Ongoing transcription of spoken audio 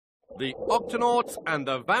The Octonauts and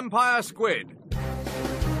the Vampire Squid.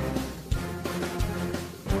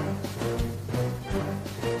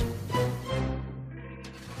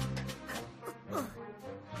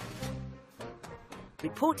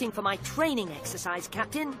 Reporting for my training exercise,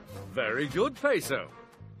 Captain. Very good, Peso.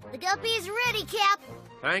 The guppy's ready, Cap.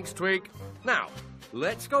 Thanks, Twig. Now,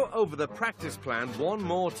 let's go over the practice plan one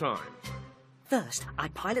more time. First, I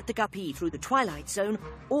pilot the guppy through the Twilight Zone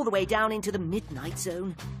all the way down into the Midnight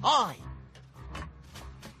Zone. Aye.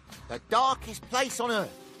 The darkest place on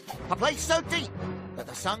Earth. A place so deep that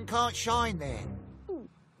the sun can't shine there.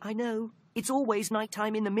 I know. It's always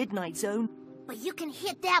nighttime in the Midnight Zone. But you can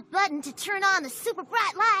hit that button to turn on the super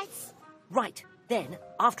bright lights. Right. Then,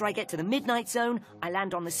 after I get to the Midnight Zone, I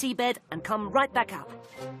land on the seabed and come right back up.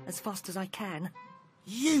 As fast as I can.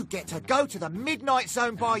 You get to go to the Midnight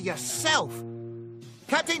Zone by yourself.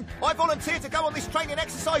 Captain, I volunteer to go on this training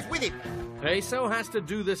exercise with him. Peso has to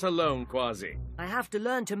do this alone, Quasi. I have to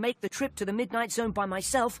learn to make the trip to the Midnight Zone by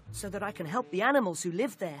myself so that I can help the animals who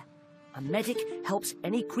live there. A medic helps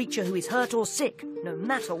any creature who is hurt or sick, no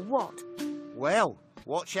matter what. Well,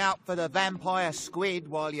 watch out for the vampire squid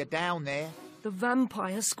while you're down there. The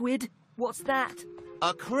vampire squid? What's that?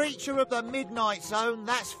 A creature of the Midnight Zone,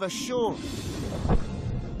 that's for sure.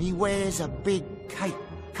 He wears a big cape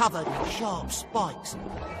covered in sharp spikes.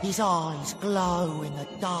 His eyes glow in the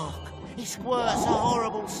dark. He squirts a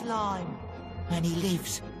horrible slime. And he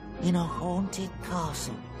lives in a haunted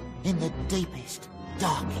castle in the deepest,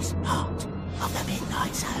 darkest part of the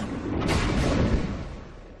Midnight Zone.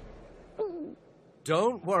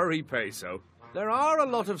 Don't worry, Peso. There are a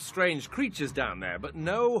lot of strange creatures down there, but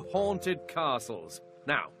no haunted castles.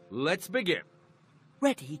 Now, let's begin.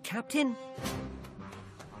 Ready, Captain?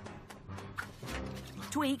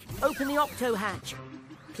 Tweak, open the octo hatch.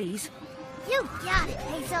 Please. You got it,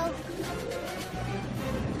 Peso.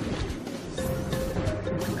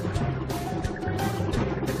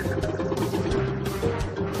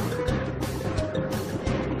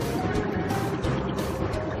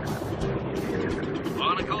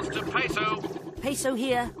 Barnacles to Peso. Peso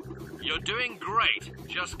here. You're doing great.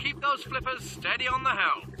 Just keep those flippers steady on the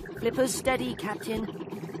helm. Flippers steady, Captain.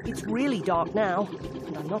 It's really dark now,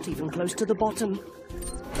 and I'm not even close to the bottom.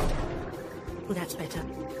 Oh, that's better.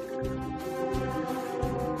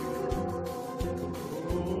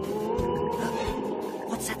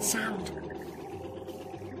 What's that sound?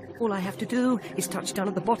 All I have to do is touch down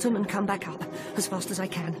at the bottom and come back up as fast as I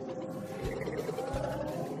can.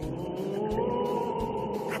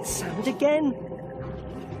 That sound again.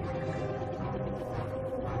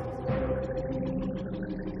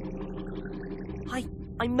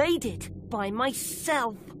 I made it by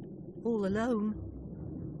myself, all alone.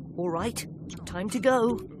 All right, time to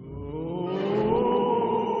go.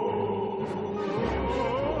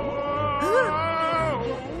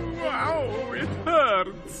 Ow, it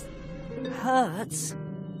hurts. Hurts?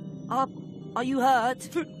 Are you hurt?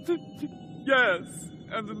 Yes,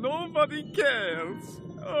 and nobody cares.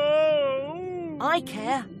 Oh! I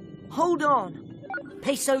care. Hold on.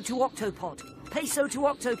 Peso to Octopod. Peso to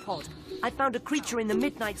Octopod. I found a creature in the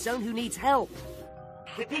Midnight Zone who needs help.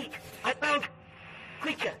 Repeat, I found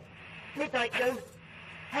creature. Midnight Zone.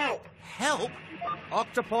 Help. Help?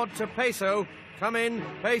 Octopod to Peso. Come in,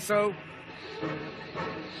 Peso.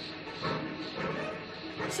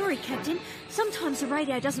 Sorry, Captain. Sometimes the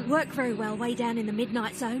radio doesn't work very well way down in the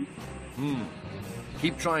Midnight Zone.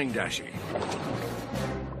 Keep trying, Dashi.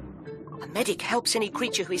 A medic helps any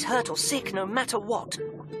creature who is hurt or sick, no matter what.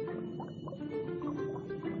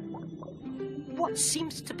 What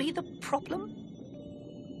seems to be the problem?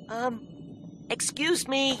 Excuse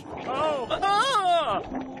me. Oh! Ah!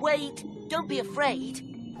 Wait, don't be afraid.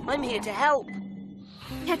 I'm here to help.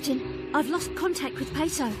 Captain, I've lost contact with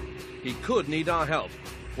Peso. He could need our help.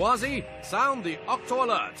 Quasi, sound the Octo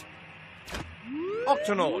Alert.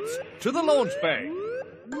 Octonauts, to the launch bay.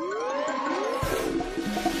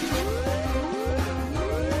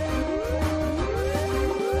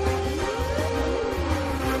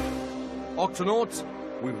 Octonauts,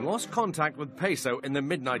 we've lost contact with Peso in the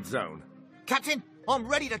Midnight Zone. Captain, I'm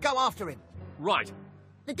ready to go after him. Right.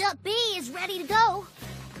 The Duck Bee is ready to go.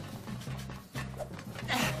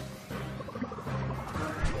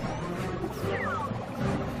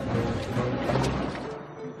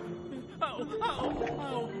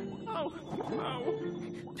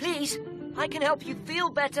 Please, I can help you feel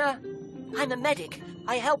better. I'm a medic.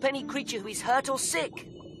 I help any creature who is hurt or sick.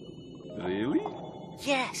 Really?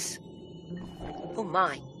 Yes. Oh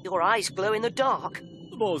my, your eyes glow in the dark.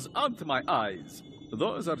 Those aren't my eyes.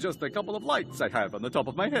 Those are just a couple of lights I have on the top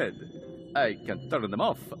of my head. I can turn them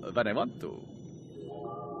off when I want to.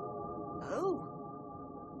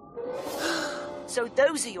 So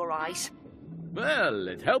those are your eyes. Well,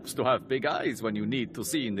 it helps to have big eyes when you need to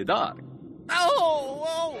see in the dark. Ow!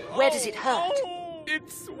 Ow! Where does it hurt? Ow!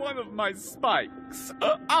 It's one of my spikes.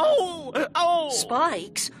 Ow! Ow!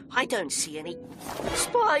 Spikes? I don't see any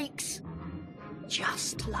spikes.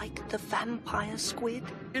 Just like the vampire squid.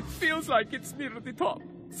 It feels like it's near the top.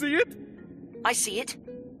 See it? I see it.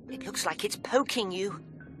 It looks like it's poking you.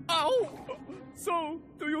 Ow! So,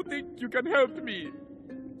 do you think you can help me?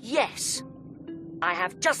 Yes. I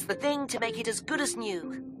have just the thing to make it as good as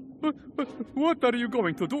new. What are you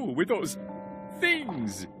going to do with those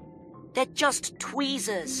things? They're just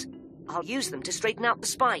tweezers. I'll use them to straighten out the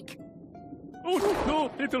spike. Oh,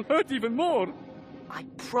 no, it'll hurt even more. I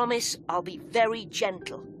promise I'll be very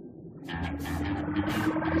gentle.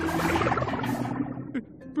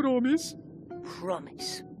 Promise?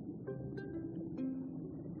 Promise.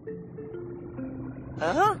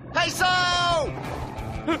 Huh? Peso!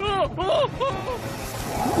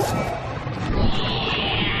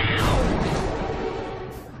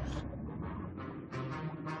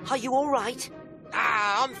 Are you all right?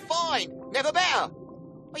 Ah, I'm fine. Never better.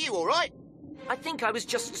 Are you all right? I think I was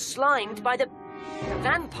just slimed by the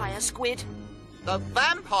vampire squid. The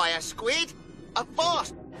vampire squid? A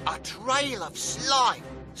trail of slime.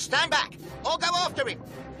 Stand back. I'll go after him.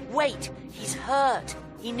 Wait, he's hurt.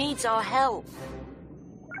 He needs our help.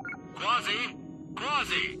 Quasi?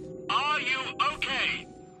 Quasi, are you okay?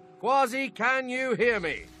 Quasi, can you hear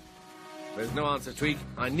me? There's no answer, Tweak.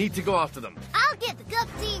 I need to go after them. I'll get the cup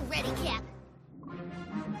of tea ready, Cap.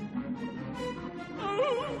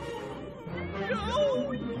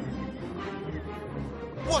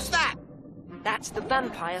 What's that? That's the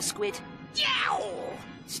vampire squid. Yow!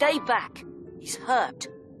 Stay back. He's hurt.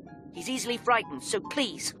 He's easily frightened, so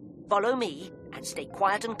please, follow me and stay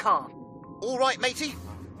quiet and calm. All right, matey.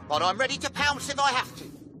 But I'm ready to pounce if I have to.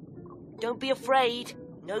 Don't be afraid.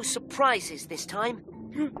 No surprises this time.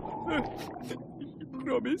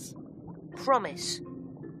 Promise? Promise.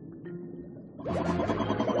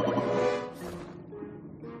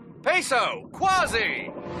 Peso!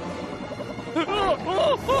 Quasi!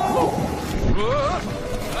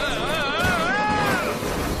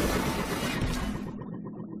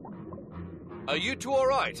 Are you two all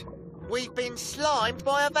right? We've been slimed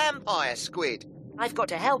by a vampire squid. I've got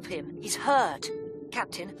to help him. He's hurt.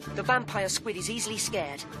 Captain, the vampire squid is easily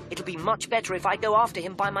scared. It'll be much better if I go after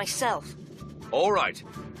him by myself. All right.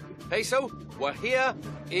 Peso, we're here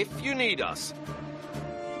if you need us.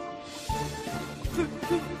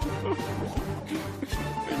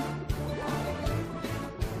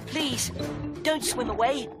 Please, don't swim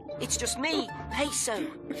away. It's just me, Peso.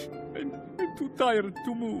 I'm too tired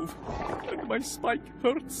to move, and my spike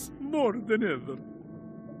hurts more than ever.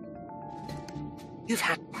 You've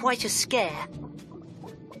had quite a scare.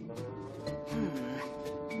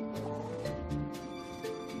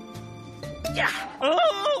 Yeah.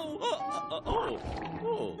 Oh,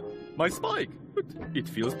 my spike. But it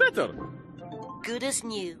feels better. Good as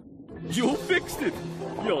new. You fixed it.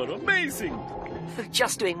 You're amazing.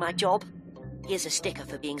 Just doing my job. Here's a sticker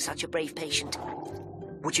for being such a brave patient.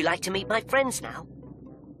 Would you like to meet my friends now?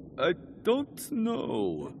 I don't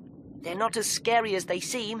know. They're not as scary as they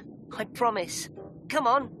seem, I promise. Come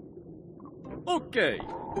on. Okay.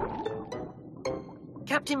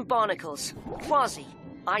 Captain Barnacles, Quasi,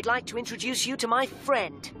 I'd like to introduce you to my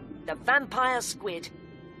friend, the vampire squid.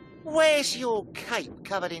 Where's your cape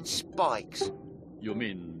covered in spikes? You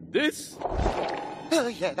mean this? Oh,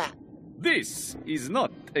 yeah, that. This is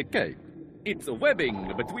not a cape. It's a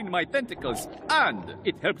webbing between my tentacles, and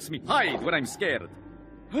it helps me hide when I'm scared.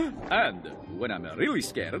 And when I'm really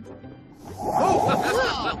scared...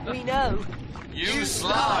 We know. You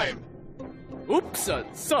slime! Oops,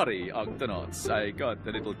 sorry, Octonauts. I got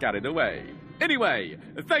a little carried away. Anyway,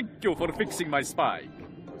 thank you for fixing my spike.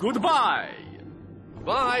 Goodbye!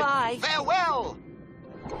 Bye! Bye. Farewell!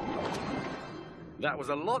 That was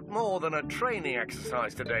a lot more than a training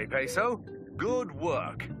exercise today, Peso. Good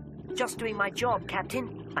work. Just doing my job,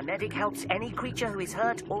 Captain. A medic helps any creature who is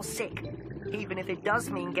hurt or sick, even if it does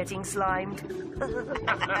mean getting slimed.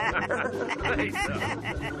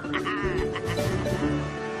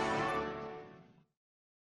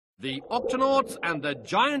 The Octonauts and the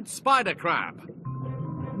Giant Spider Crab.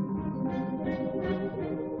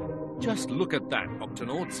 Just look at that,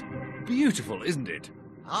 Octonauts. Beautiful, isn't it?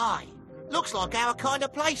 Aye. Looks like our kind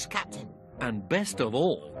of place, Captain. And best of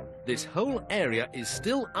all, this whole area is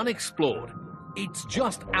still unexplored. It's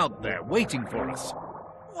just out there waiting for us.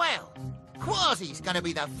 Well, Quasi's going to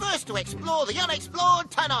be the first to explore the unexplored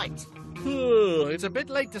tonight. It's a bit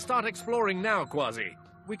late to start exploring now, Quasi.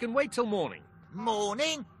 We can wait till morning.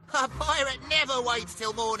 Morning? A pirate never waits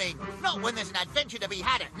till morning. Not when there's an adventure to be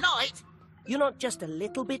had at night. You're not just a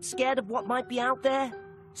little bit scared of what might be out there?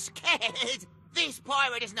 Scared? This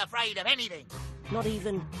pirate isn't afraid of anything. Not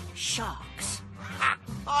even sharks? Ha!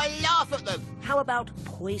 I laugh at them. How about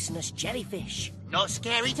poisonous jellyfish? Not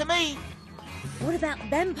scary to me. What about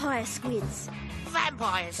vampire squids?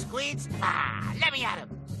 Vampire squids? Ah, let me at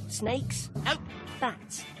them. Snakes? Nope.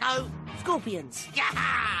 Bats? No. Scorpions?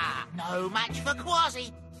 Yaha! No match for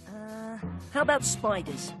Quasi. How about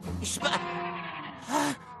spiders?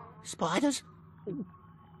 Spiders?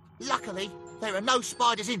 Luckily, there are no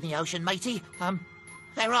spiders in the ocean, matey.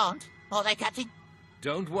 There aren't, are they, Captain?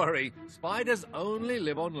 Don't worry, spiders only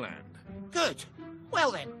live on land. Good.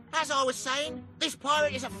 Well then, as I was saying, this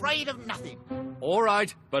pirate is afraid of nothing. All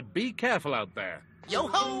right, but be careful out there.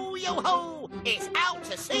 Yo-ho, yo-ho! It's out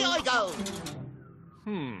to sea I go!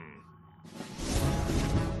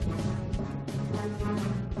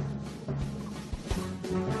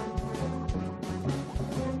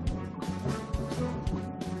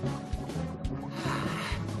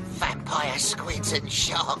 Vampire squids and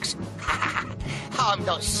sharks. I'm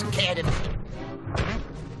not scared of them.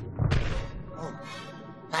 Oh,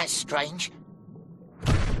 that's strange.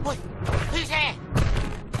 Wait, who's there?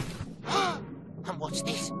 And what's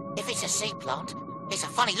this? If it's a sea plant, it's a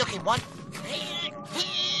funny-looking one.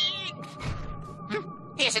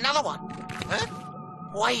 Here's another one. Huh?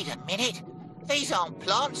 Wait a minute. These aren't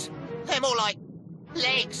plants. They're more like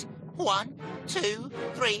legs. 1, 2,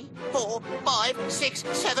 3, 4, 5, 6,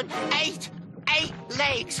 7, 8. 8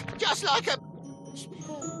 legs. Just like a...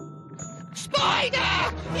 spider!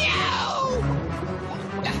 Yow!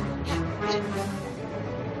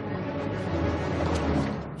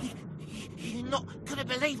 You're not gonna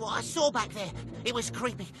believe what I saw back there. It was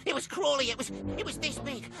creepy. It was crawly. It was this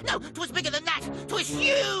big. No, 'twas bigger than that. 'Twas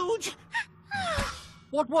huge.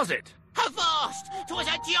 What was it? Avast! 'Twas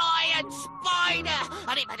a giant spider,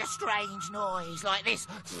 and it made a strange noise like this.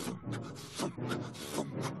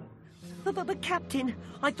 But Captain,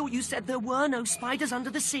 I thought you said there were no spiders under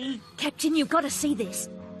the sea. Captain, you've got to see this.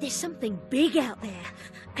 There's something big out there,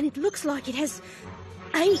 and it looks like it has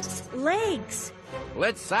 8 legs.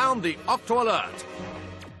 Let's sound the Octo Alert.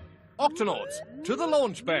 Octonauts, to the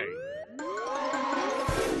launch bay.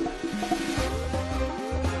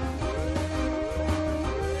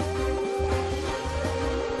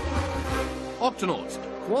 Octonauts,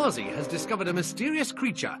 Quasi has discovered a mysterious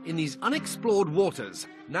creature in these unexplored waters.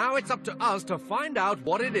 Now it's up to us to find out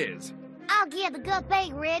what it is. I'll get the gut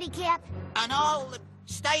bait ready, Cap. And I'll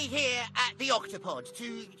stay here at the Octopod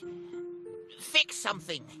to fix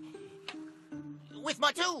something with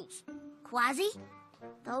my tools. Quasi,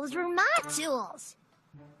 those were my tools.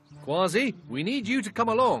 Quasi, we need you to come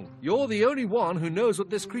along. You're the only one who knows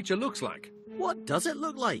what this creature looks like. What does it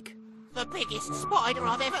look like? The biggest spider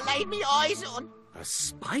I've ever laid me eyes on. A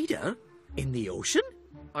spider? In the ocean?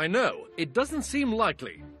 I know, it doesn't seem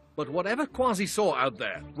likely. But whatever Quasi saw out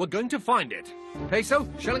there, we're going to find it. Peso,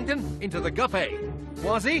 Shellington, into the guppy.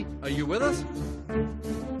 Quasi, are you with us?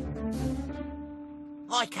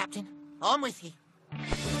 Aye, Captain. I'm with you.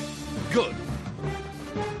 Good.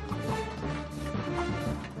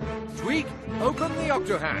 Tweak, open the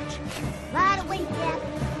octo hatch. Right away, Cap.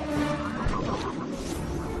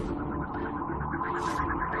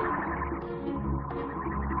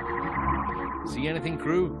 See anything,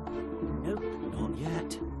 crew? Nope, not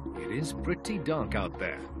yet. It is pretty dark out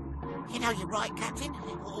there. You know, you're right, Captain.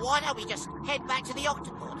 Why don't we just head back to the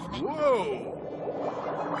Octopod and then... Whoa!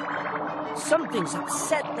 Something's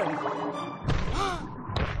upset them.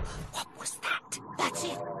 What was that? That's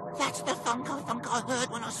it. That's the thunk I heard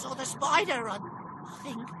when I saw the spider run. I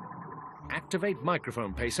think. Activate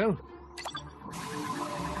microphone, Peso.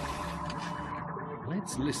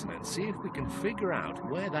 Let's listen and see if we can figure out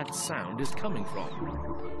where that sound is coming from.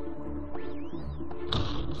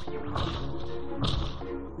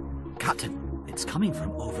 Captain, it's coming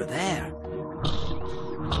from over there.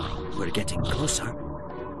 We're getting closer.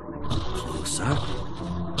 Closer.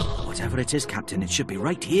 Whatever it is, Captain, it should be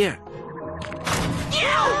right here.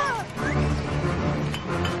 Yeah!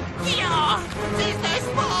 It's the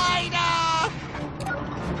spider!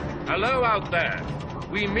 Hello out there.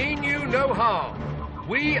 We mean you no harm.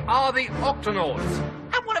 We are the Octonauts.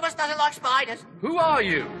 And one of us doesn't like spiders. Who are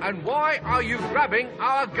you, and why are you grabbing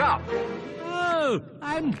our gup? Oh,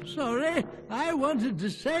 I'm sorry. I wanted to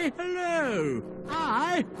say hello.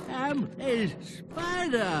 I am a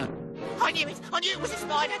spider. I knew it. I knew it was a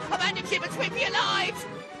spider. Amanda Gibbons with me alive.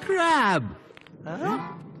 Crab.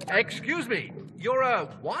 Excuse me, you're a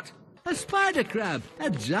what? A spider crab. A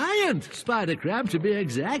giant spider crab, to be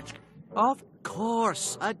exact. Of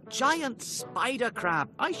course, a giant spider crab.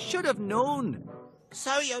 I should have known.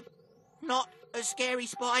 So you're not a scary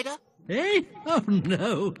spider? Eh? Oh,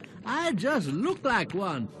 no. I just look like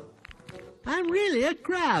one. I'm really a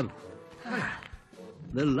crab.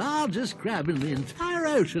 The largest crab in the entire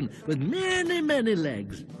ocean, with many, many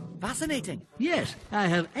legs. Fascinating. Yes, I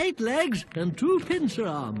have 8 legs and 2 pincer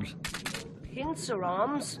arms. Pincer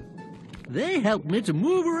arms? They help me to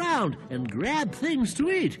move around and grab things to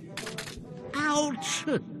eat. Ouch!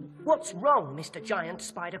 What's wrong, Mr. Giant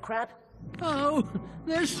Spider Crab? Oh,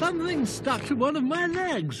 there's something stuck to one of my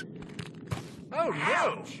legs. Oh,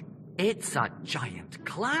 no! It's a giant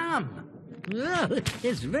clam. Well,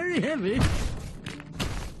 it's very heavy.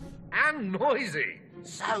 And noisy.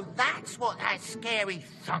 So that's what that scary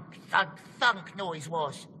thunk, thunk, thunk noise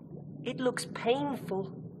was. It looks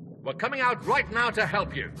painful. We're coming out right now to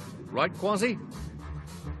help you. Right, Quasi?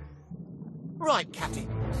 Right, Captain.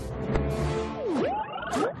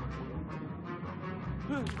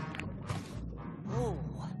 Oh.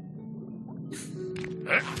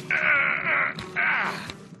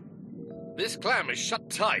 This clam is shut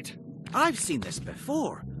tight. I've seen this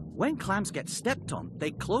before. When clams get stepped on,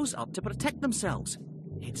 they close up to protect themselves.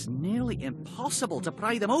 It's nearly impossible to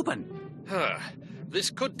pry them open. This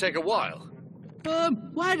could take a while.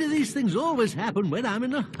 Why do these things always happen when I'm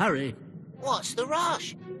in a hurry? What's the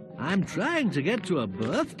rush? I'm trying to get to a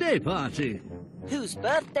birthday party. Whose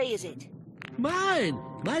birthday is it? Mine!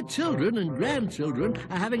 My children and grandchildren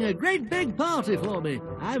are having a great big party for me.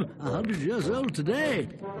 I'm 100 years old today.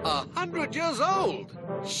 100 years old?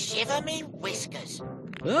 Shiver me whiskers.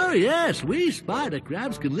 Oh, yes, we spider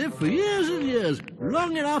crabs can live for years and years,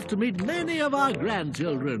 long enough to meet many of our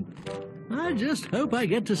grandchildren. I just hope I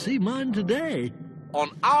get to see mine today.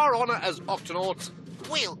 On our honor as Octonauts.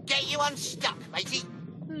 We'll get you unstuck, matey.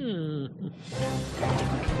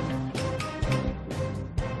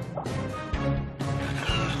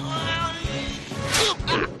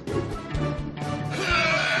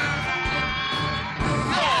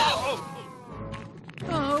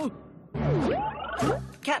 Oh.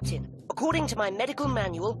 Captain, according to my medical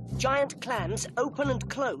manual, giant clams open and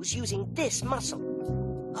close using this muscle.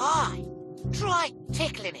 Aye. Try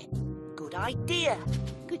tickling it. Good idea.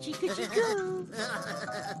 Goochie, goochie, goo.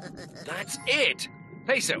 That's it.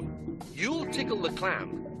 Peso, you'll tickle the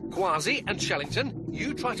clam. Quasi and Shellington,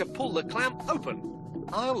 you try to pull the clam open.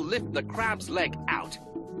 I'll lift the crab's leg out.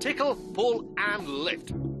 Tickle, pull, and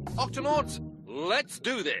lift. Octonauts, let's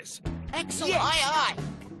do this. Excellent. Yes. Aye, aye.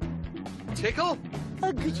 Tickle.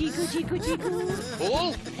 Goochie, goochie, goochie, goo.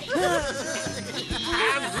 Pull.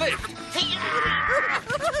 And lift.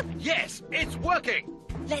 Yes, it's working.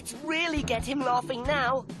 Let's really get him laughing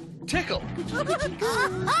now. Tickle. Goochie, goochie,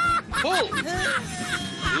 goo. Pull.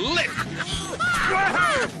 Lift.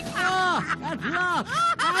 Ah, at last,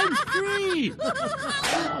 I'm free!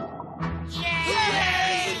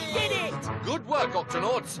 Yay! Did it! Good work,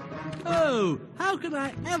 Octonauts. Oh, how can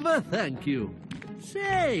I ever thank you?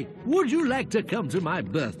 Say, would you like to come to my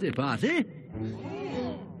birthday party?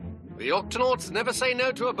 The Octonauts never say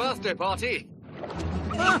no to a birthday party.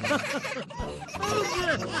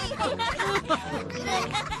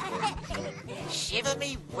 Shiver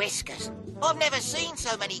me whiskers. I've never seen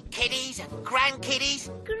so many kiddies and grandkiddies.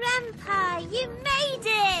 Grandpa, you made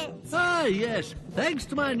it! Ah, yes, thanks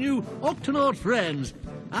to my new Octonaut friends.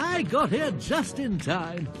 I got here just in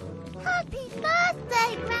time. Happy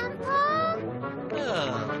birthday, Grandpa!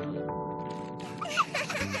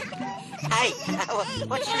 Hey,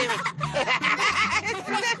 what you doing?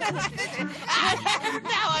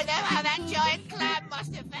 Now I know how that giant clam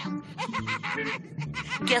must have felt.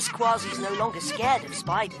 Guess Quasi's no longer scared of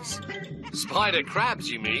spiders. Spider crabs,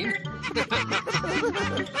 you mean?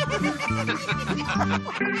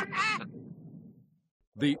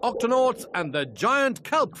 The Octonauts and the Giant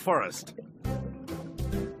Kelp Forest.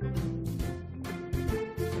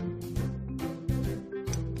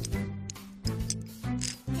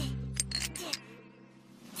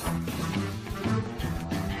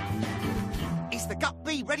 Is the gut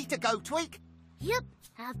bee ready to go, Tweak? Yep,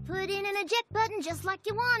 I've put in an eject button just like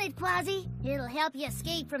you wanted, Quasi. It'll help you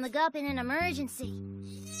escape from the gup in an emergency.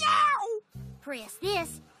 Yow! Press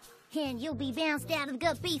this, and you'll be bounced out of the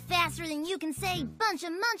gup bee faster than you can say bunch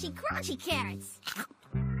of munchy crunchy carrots.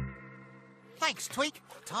 Thanks, Tweak.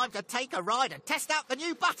 Time to take a ride and test out the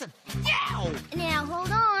new button. Yow! Now,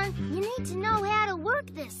 hold on. You need to know how to work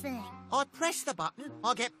this thing. I press the button,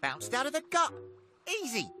 I get bounced out of the gup.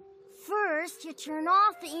 Easy. First, you turn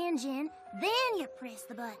off the engine, then you press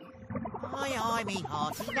the button. Aye, me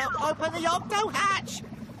hearty. Now open the octo hatch.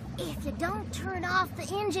 If you don't turn off the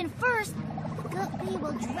engine first, guppy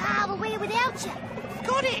will drive away without you.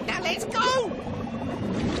 Got it! Now let's go!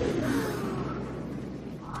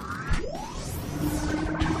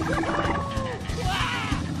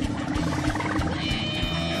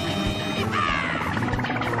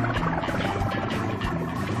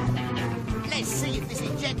 Let's see if this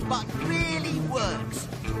eject button really works.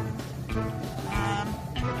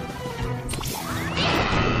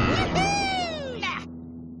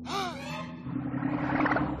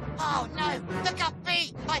 Oh no, the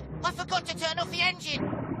guppy! I forgot to turn off the engine.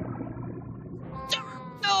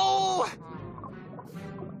 No!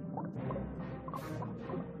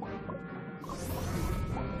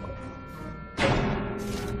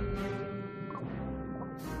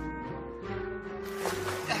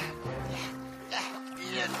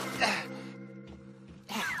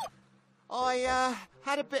 I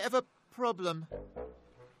had a bit of a problem.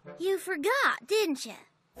 You forgot, didn't you?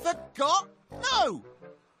 Forgot? No!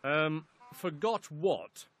 Forgot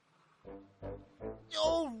what?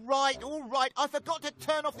 All right. I forgot to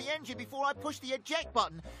turn off the engine before I pushed the eject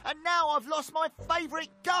button, and now I've lost my favourite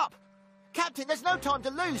gup. Captain, there's no time to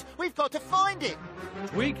lose. We've got to find it.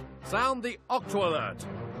 Tweak, sound the Octo Alert.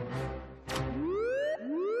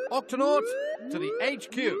 Octonauts to the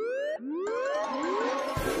HQ.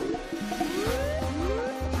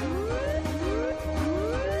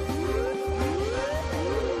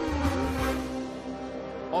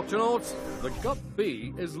 Octonauts, the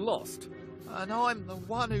guppy is lost. And I'm the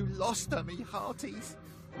one who lost her, me hearties.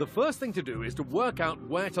 The first thing to do is to work out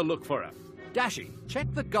where to look for her. Dashy, check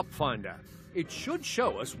the gup finder. It should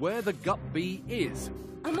show us where the guppy is.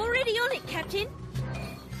 I'm already on it, Captain.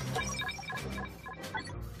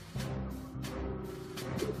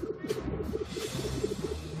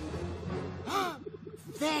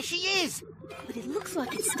 There she is! But it looks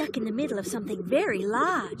like it's stuck in the middle of something very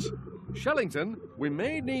large. Shellington, we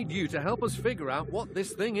may need you to help us figure out what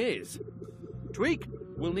this thing is. Tweak,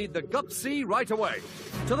 we'll need the gup C right away.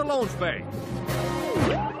 To the launch bay.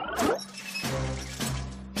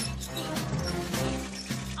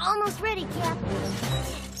 Almost ready, Cap.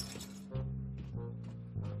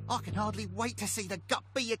 I can hardly wait to see the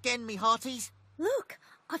guppy again, me hearties. Look,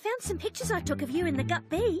 I found some pictures I took of you in the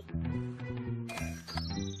guppy.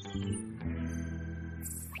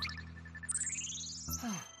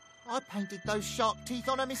 I painted those shark teeth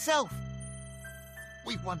on her myself.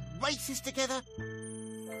 We've won races together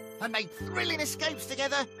and made thrilling escapes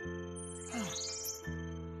together.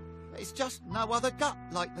 It's just no other gut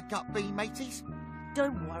like the guppy, mateys.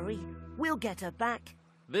 Don't worry, we'll get her back.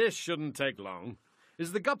 This shouldn't take long.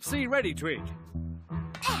 Is the gup C ready, Tweak?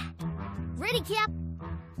 Ready, Cap?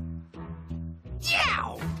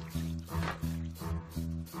 Yow!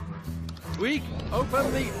 Tweak,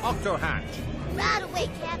 open the octo hatch. Right away,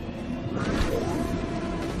 Cap.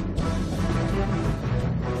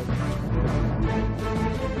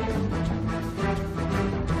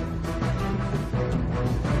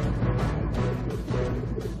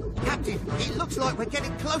 Captain, it looks like we're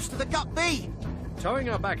getting close to the guppy. Towing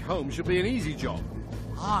her back home should be an easy job.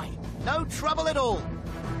 Aye, no trouble at all.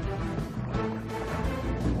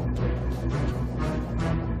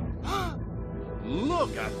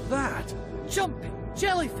 Look at that! Jumping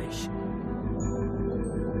jellyfish!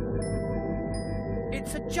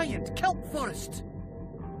 It's a giant kelp forest!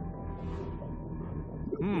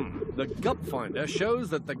 The gup finder shows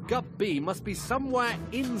that the guppy must be somewhere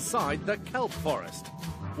inside the kelp forest.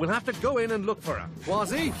 We'll have to go in and look for her.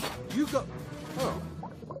 Quasi, you go... Oh.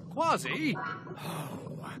 Quasi? Oh.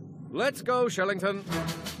 Let's go, Shellington.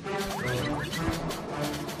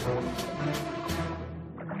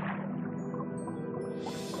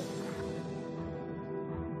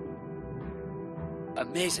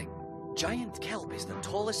 Amazing. Giant kelp is the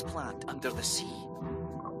tallest plant under the sea.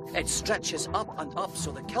 It stretches up and up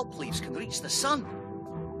so the kelp leaves can reach the sun.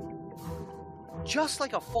 Just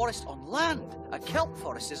like a forest on land, a kelp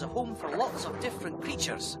forest is a home for lots of different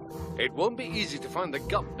creatures. It won't be easy to find the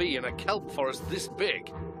guppy in a kelp forest this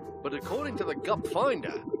big, but according to the gup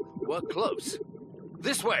finder, we're close.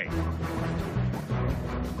 This way.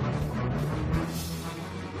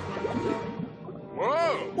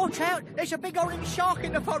 Whoa! Watch out! There's a big orange shark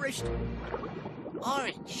in the forest!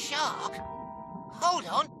 Orange shark? Hold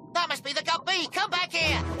on, that must be the guppy. Come back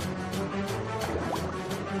here.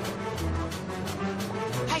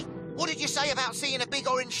 Hey, what did you say about seeing a big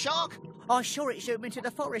orange shark? I saw it zoom into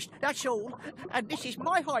the forest, that's all. And this is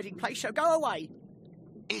my hiding place, so go away.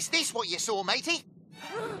 Is this what you saw, matey?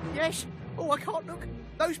 Yes. Oh, I can't look.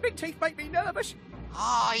 Those big teeth make me nervous.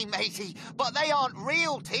 Aye, matey, but they aren't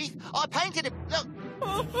real teeth. I painted it. Look,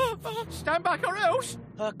 Stand back or else.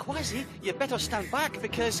 Quasi, you better stand back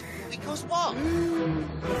because... Because what?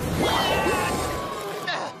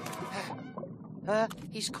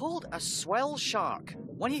 He's called a swell shark.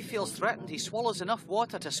 When he feels threatened, he swallows enough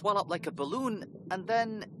water to swell up like a balloon, and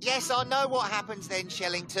then... Yes, I know what happens then,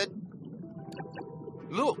 Shellington.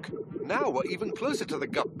 Look, now we're even closer to the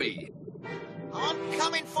gut bee. I'm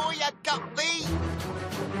coming for you, gut bee.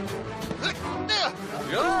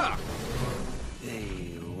 Yeah!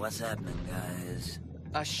 Hey, what's happening, guys?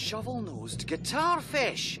 A shovel-nosed guitar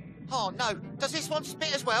fish. Oh, no. Does this one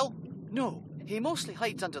spit as well? No, he mostly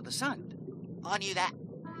hides under the sand. I knew that.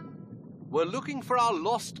 We're looking for our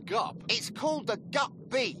lost gup. It's called the gut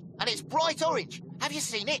bee, and it's bright orange. Have you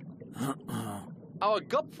seen it? Our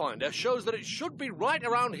gup finder shows that it should be right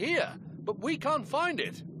around here, but we can't find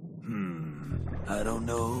it. I don't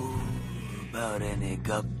know about any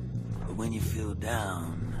gup, but when you feel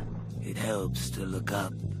down, it helps to look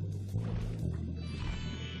up.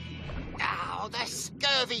 Oh, the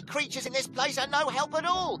scurvy creatures in this place are no help at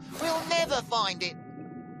all. We'll never find it.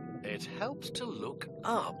 It helps to look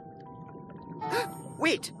up.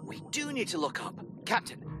 Wait, we do need to look up.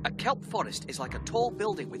 Captain, a kelp forest is like a tall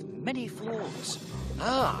building with many floors.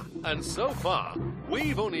 Ah, and so far,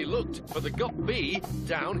 we've only looked for the gup bee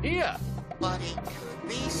down here. But it could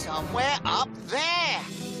be somewhere up there.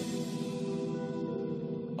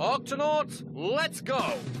 Octonauts, let's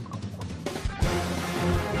go!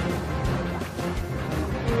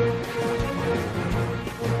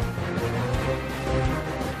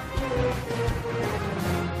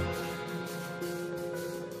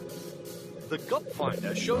 The gup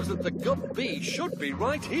finder shows that the gup bee should be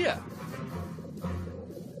right here.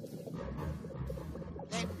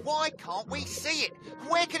 Then why can't we see it?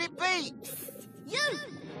 Where could it be? You!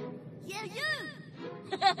 Yeah, you!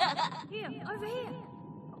 Here, over here.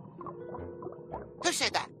 Who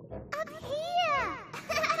said that? Up here!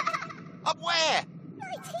 Up where?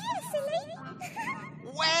 Right here, silly!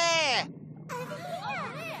 Where? Over here!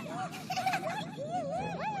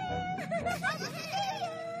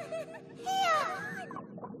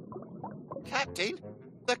 Captain,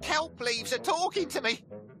 the kelp leaves are talking to me.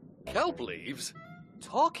 Kelp leaves?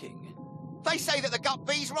 Talking? They say that the gut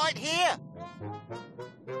bee's right here.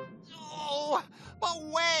 Oh, but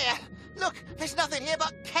where? Look, there's nothing here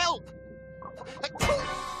but kelp.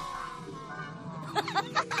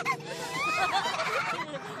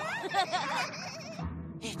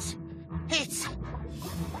 It's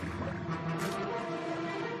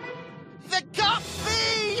the gut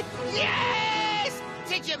bee! Yes!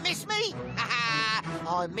 Did you miss me?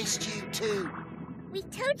 I missed you too. We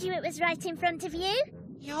told you it was right in front of you.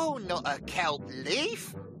 You're not a kelp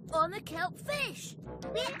leaf. I'm a kelp fish.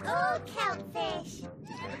 We're all kelp fish.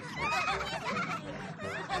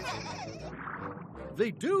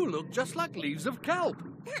 They do look just like leaves of kelp.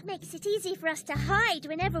 That makes it easy for us to hide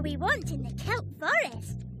whenever we want in the kelp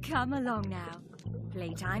forest. Come along now.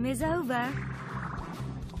 Playtime is over.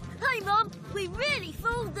 Hey, Mum, we really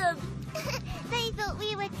fooled them. They thought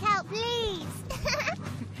we were kelp leaves.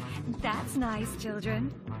 That's nice,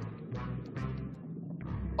 children.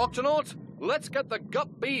 Octonauts, let's get the gup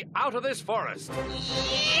bee out of this forest.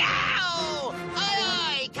 Yow! Aye,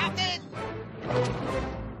 aye, Captain!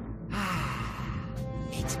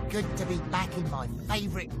 It's good to be back in my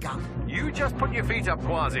favourite gup. You just put your feet up,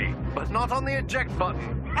 Quasi, but not on the eject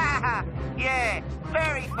button. Yeah,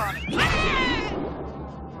 very funny.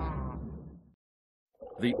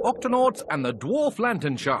 The Octonauts and the Dwarf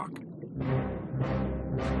Lantern Shark.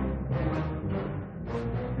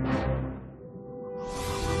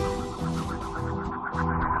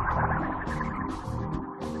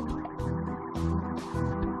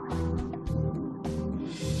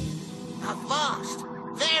 Avast!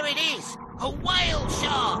 There it is! A whale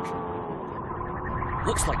shark!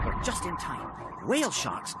 Looks like we're just in time. Whale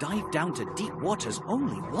sharks dive down to deep waters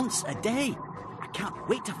only once a day. I can't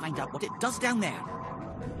wait to find out what it does down there.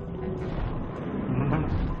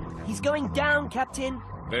 He's going down, Captain.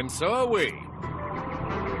 Then so are we.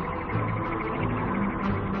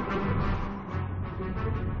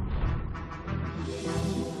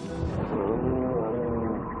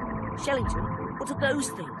 Shellington, what are those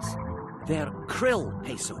things? They're krill,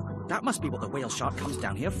 Peso. That must be what the whale shark comes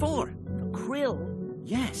down here for. Krill?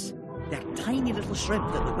 Yes, they're tiny little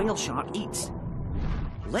shrimp that the whale shark eats.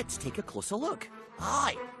 Let's take a closer look.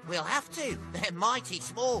 Aye, we'll have to. They're mighty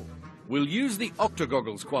small. We'll use the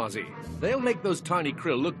octogoggles, Quasi. They'll make those tiny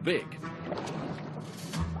krill look big.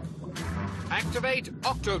 Activate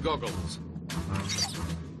octogoggles.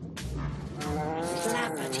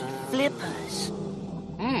 Flappity flippers.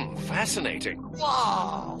 Fascinating.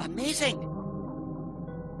 Whoa! Amazing!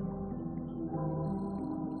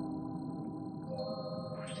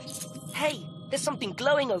 Hey, there's something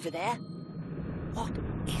glowing over there. What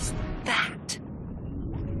is that?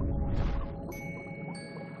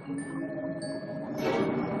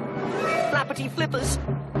 Flappity flippers!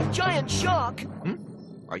 A giant shark!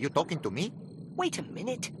 Are you talking to me? Wait a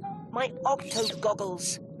minute. My octo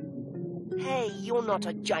goggles. Hey, you're not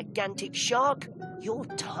a gigantic shark. You're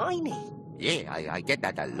tiny. Yeah, I get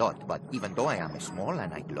that a lot, but even though I am small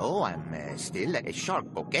and I glow, I'm still a shark,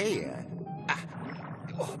 okay?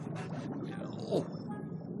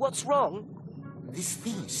 What's wrong? This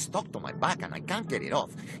thing is stuck to my back and I can't get it off.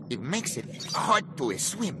 It makes it hard to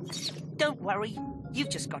swim. Don't worry. You've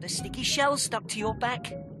just got a sticky shell stuck to your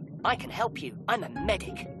back. I can help you. I'm a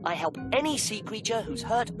medic. I help any sea creature who's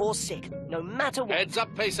hurt or sick, no matter what. Heads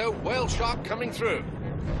up, Peso. Whale shark coming through.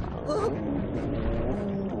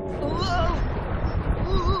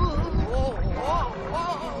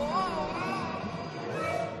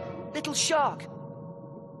 Little shark,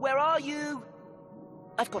 where are you?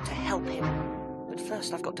 I've got to help him, but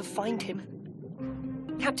first I've got to find him.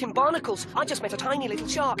 Captain Barnacles, I just met a tiny little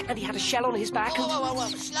shark, and he had a shell on his back. Whoa,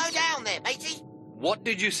 slow down there, matey. What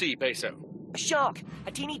did you see, Peso? A shark,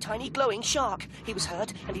 a teeny tiny glowing shark. He was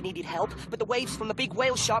hurt and he needed help, but the waves from the big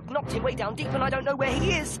whale shark knocked him way down deep and I don't know where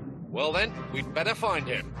he is. Well then, we'd better find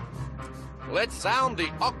him. Let's sound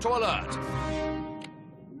the Octo Alert.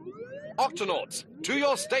 Octonauts, to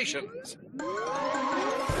your stations.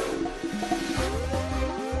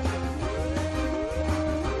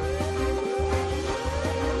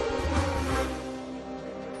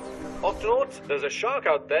 Octonauts, there's a shark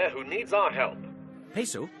out there who needs our help.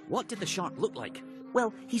 Peso, what did the shark look like?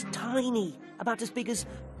 Well, he's tiny, about as big as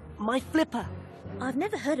my flipper. I've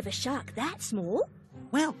never heard of a shark that small.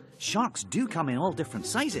 Well, sharks do come in all different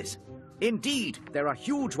sizes. Indeed, there are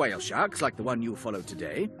huge whale sharks like the one you followed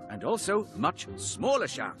today, and also much smaller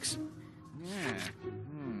sharks.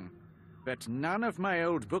 But none of my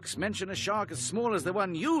old books mention a shark as small as the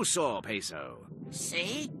one you saw, Peso.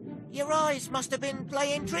 See? Your eyes must have been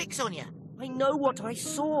playing tricks on you. I know what I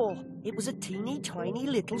saw. It was a teeny tiny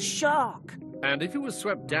little shark. And if he was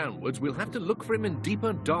swept downwards, we'll have to look for him in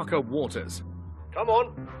deeper, darker waters. Come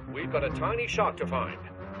on, we've got a tiny shark to find.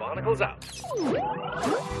 Barnacles out.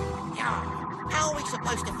 How are we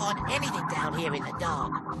supposed to find anything down here in the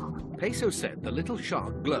dark? Peso said the little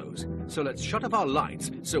shark glows, so let's shut off our lights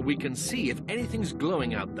so we can see if anything's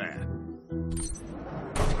glowing out there.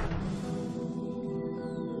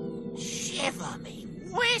 Shiver me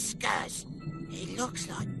whiskers! It looks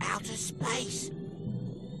like outer space.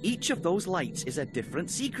 Each of those lights is a different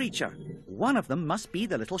sea creature. One of them must be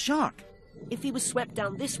the little shark. If he was swept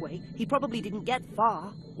down this way, he probably didn't get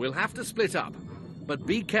far. We'll have to split up. But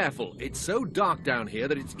be careful. It's so dark down here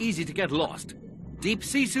that it's easy to get lost. Deep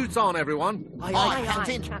sea suits on, everyone. Aye,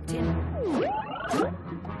 Captain.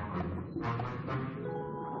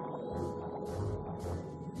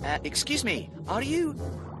 Excuse me, are you...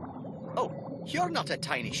 Oh, you're not a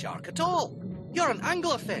tiny shark at all. You're an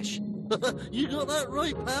anglerfish. You got that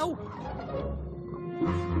right, pal.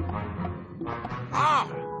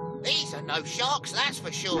 These are no sharks, that's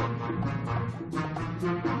for sure.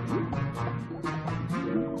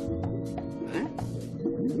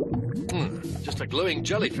 Just a glowing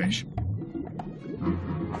jellyfish.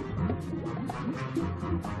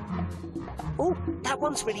 Oh, that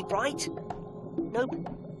one's really bright. Nope,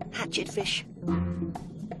 hatchetfish.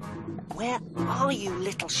 Where are you,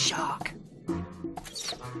 little shark?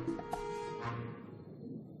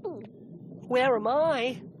 Where am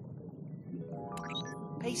I?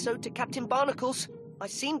 Peso to Captain Barnacles. I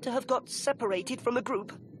seem to have got separated from a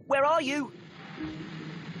group. Where are you?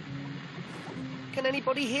 Can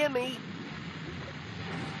anybody hear me?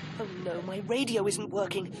 Oh no, my radio isn't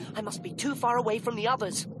working. I must be too far away from the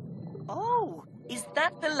others. Oh, is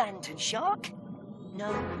that the lantern shark?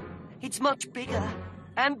 No, it's much bigger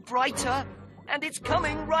and brighter, and it's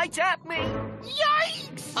coming right at me.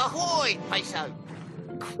 Yikes! Ahoy, Peso!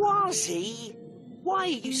 Quasi, why are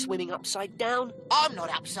you swimming upside down? I'm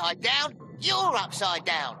not upside down. You're upside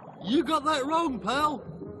down. You got that wrong, pal.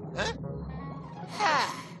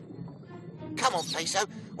 Huh? Come on, Peso.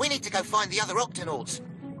 We need to go find the other Octonauts.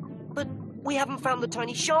 But we haven't found the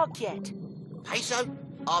tiny shark yet. Peso,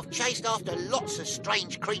 I've chased after lots of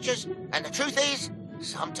strange creatures, and the truth is,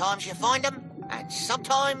 sometimes you find them, and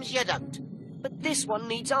sometimes you don't. But this one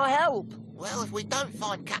needs our help. Well, if we don't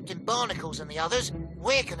find Captain Barnacles and the others,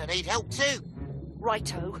 we're gonna need help too.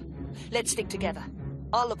 Righto. Let's stick together.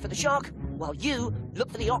 I'll look for the shark, while you look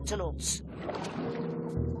for the Octonauts.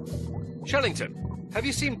 Shellington, have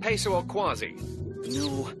you seen Peso or Quasi?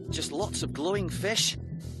 No, just lots of glowing fish.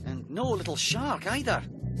 And no little shark either.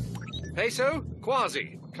 Peso,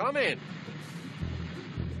 Quasi, Come in.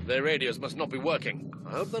 Their radios must not be working.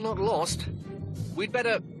 I hope they're not lost. We'd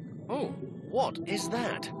better... Oh, what is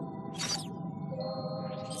that?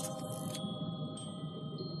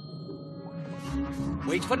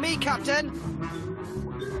 Wait for me, Captain!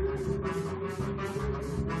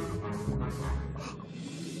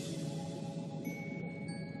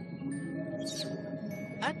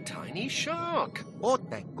 A tiny shark. Oh,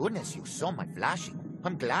 thank goodness you saw my flashing.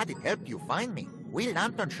 I'm glad it helped you find me. We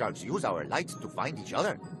lantern sharks use our lights to find each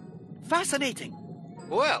other. Fascinating!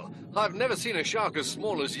 Well, I've never seen a shark as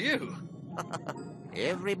small as you.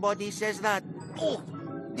 Everybody says that. Oh,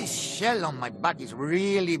 this shell on my back is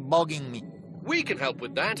really bugging me. We can help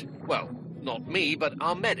with that. Well, not me, but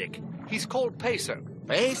our medic. He's called Peso.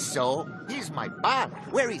 Peso? He's my pal.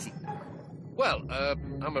 Where is he? Well,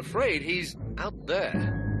 I'm afraid he's out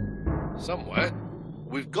there. Somewhere.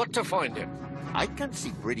 We've got to find him. I can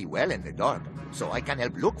see pretty well in the dark, so I can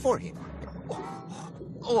help look for him.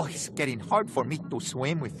 Oh, it's getting hard for me to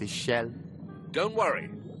swim with this shell. Don't worry.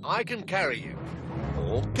 I can carry you.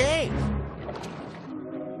 Okay.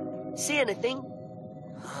 See anything?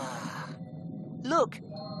 Look!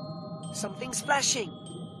 Something's flashing.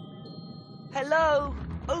 Hello?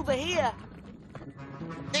 Over here.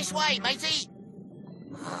 This way, matey.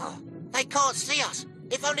 They can't see us.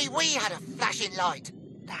 If only we had a flashing light.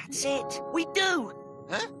 That's it. We do.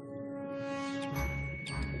 Huh?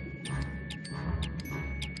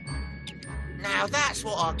 Now that's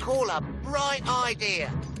what I call a bright idea.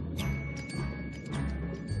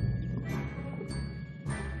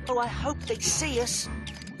 Oh, I hope they see us.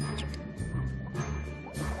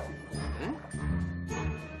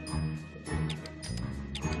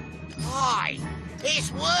 Hi,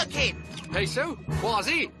 it's working. Peso?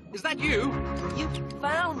 Quasi? Is that you? You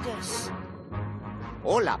found us.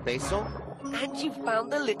 Hola, Peso. And you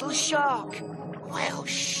found the little shark. Well,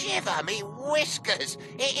 shiver me whiskers.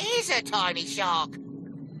 It is a tiny shark.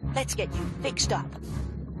 Let's get you fixed up.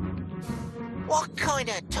 What kind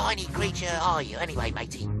of tiny creature are you anyway,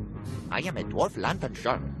 matey? I am a dwarf lantern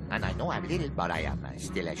shark, and I know I'm little, but I am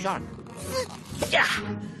still a shark. Yeah.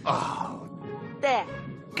 Oh. There.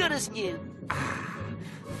 Good as new.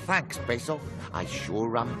 Thanks, Peso. I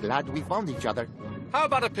sure am glad we found each other. How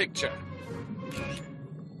about a picture?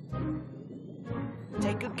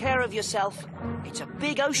 Take good care of yourself. It's a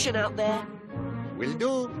big ocean out there. Will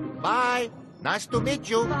do. Bye. Nice to meet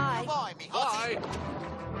you. Bye. Bye, me Bye.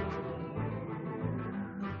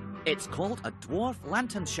 It's called a dwarf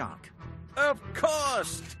lantern shark. Of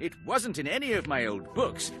course! It wasn't in any of my old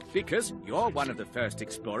books, because you're one of the first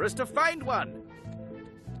explorers to find one.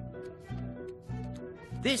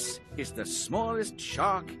 This is the smallest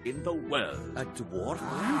shark in the world. A dwarf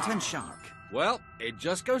lantern shark. Well, it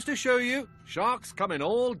just goes to show you, sharks come in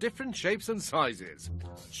all different shapes and sizes.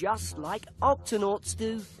 Just like Octonauts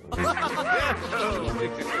do.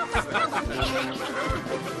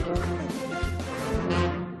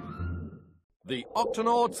 The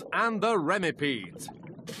Octonauts and the Remipedes.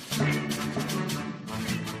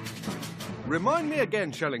 Remind me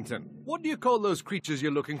again, Shellington. What do you call those creatures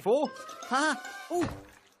you're looking for? Huh? Oh!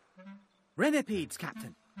 Remipedes,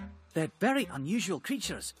 Captain. They're very unusual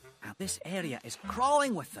creatures, and this area is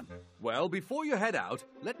crawling with them. Well, before you head out,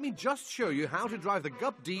 let me just show you how to drive the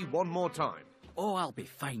Gup D one more time. Oh, I'll be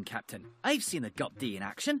fine, Captain. I've seen the Gup D in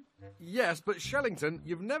action. Yes, but Shellington,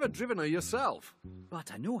 you've never driven her yourself. But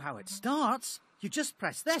I know how it starts. You just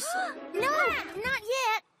press this. No, not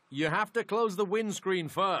yet. You have to close the windscreen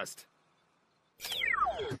first.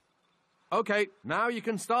 Okay, now you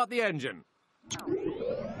can start the engine.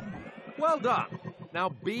 Well done. Now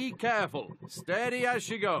be careful. Steady as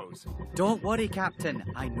she goes. Don't worry, Captain.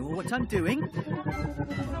 I know what I'm doing.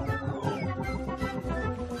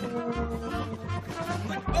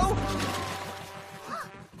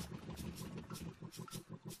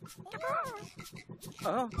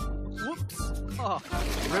 Oh, whoops. Oh,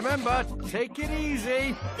 remember, take it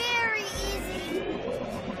easy. Very easy.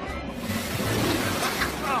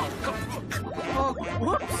 Oh,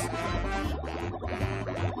 whoops.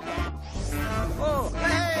 Oh,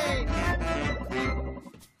 hey!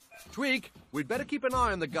 Tweak, we'd better keep an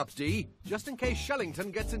eye on the Gup D, just in case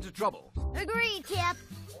Shellington gets into trouble. Agreed, Cap.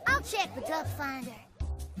 I'll check the Gup Finder.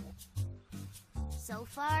 So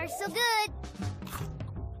far, so good.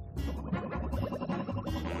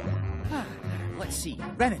 Let's see.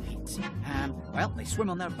 Remipedes. Well, they swim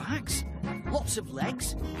on their backs, lots of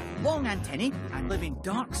legs, long antennae, and live in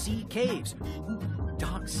dark sea caves. Ooh,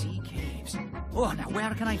 dark sea caves. Oh, now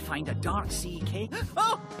where can I find a dark sea cave?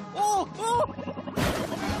 Oh! Oh! Oh!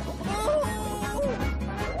 Oh!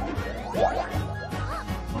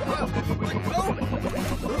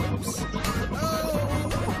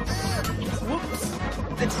 Oops.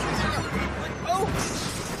 Whoops.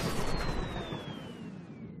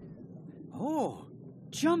 Oh,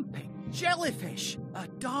 jumping jellyfish. A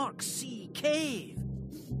dark sea cave.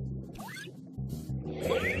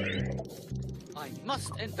 I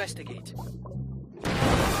must investigate.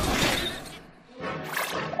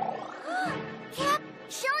 Cap,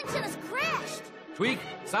 Shellington has crashed. Tweak,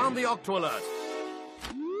 sound the Octo alert.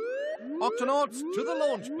 Octonauts to the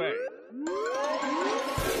launch bay.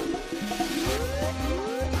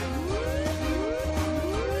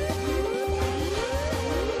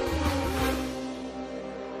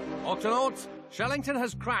 Octonauts, Shellington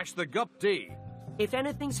has crashed the Gup D. If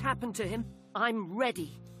anything's happened to him, I'm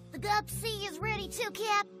ready. The Gup C is ready too,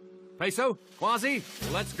 Cap. Peso, Quasi,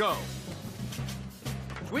 let's go.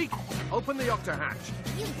 Tweak, open the Octo hatch.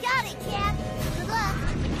 You got it, Cap. Good luck.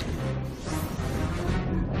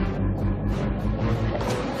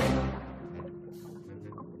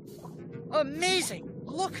 Amazing!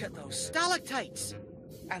 Look at those stalactites.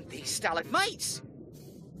 And these stalagmites.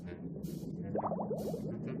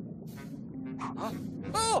 Huh?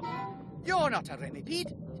 Oh! You're not a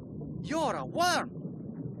remipede. You're a worm.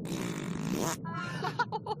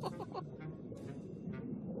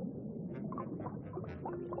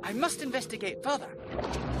 I must investigate further.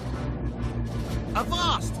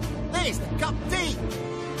 Avast! There's the Gup D!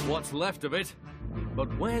 What's left of it?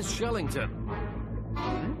 But where's Shellington?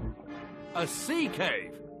 A sea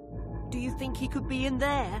cave. Do you think he could be in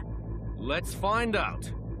there? Let's find out.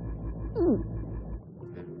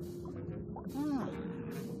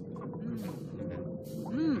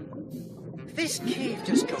 This cave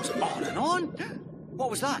just goes on and on. What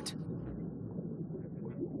was that?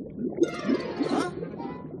 Huh?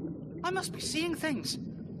 I must be seeing things.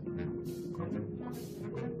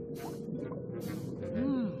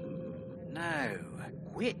 Now,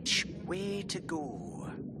 which way to go?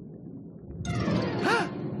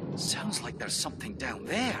 Sounds like there's something down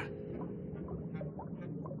there.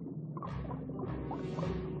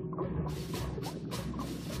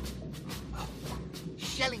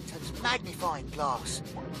 Shellington's magnifying glass.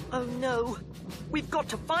 Oh no, we've got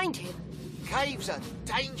to find him. Caves are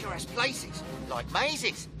dangerous places, like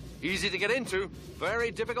mazes. Easy to get into,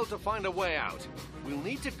 very difficult to find a way out. We'll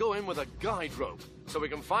need to go in with a guide rope so we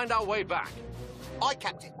can find our way back. Aye,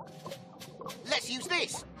 Captain. Let's use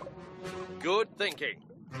this. Good thinking.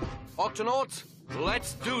 Octonauts,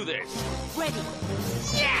 let's do this. Ready.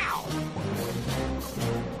 Yow!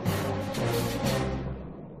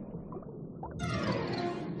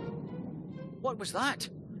 What was that?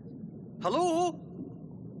 Hello?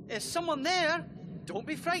 Is someone there? Don't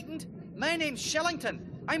be frightened. My name's Shellington.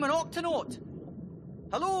 I'm an Octonaut.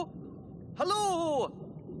 Hello? Hello?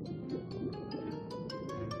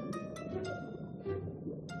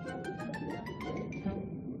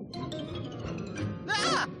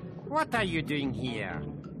 Ah! What are you doing here?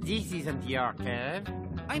 This isn't your cave.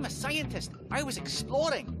 I'm a scientist. I was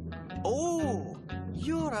exploring. Oh,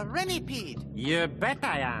 you're a renipede. You bet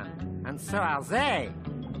I am. And so are they.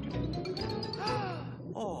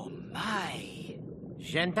 Oh, my.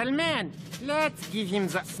 Gentlemen, let's give him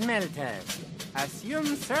the smell test.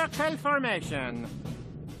 Assume circle formation.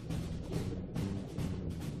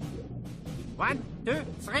 1, 2,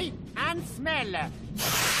 3, and smell.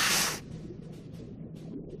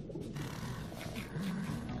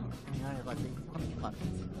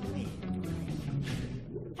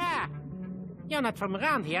 Ah, you're not from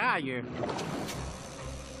around here, are you?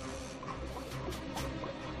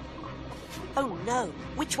 Oh no,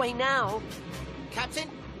 which way now? Captain,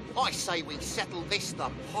 I say we settle this the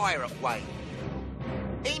pirate way.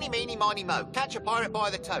 Eeny, meeny, miny, mo. Catch a pirate by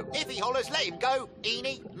the toe. If he hollers, let him go.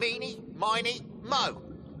 Eeny, meeny, miny, mo.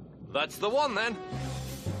 That's the one, then.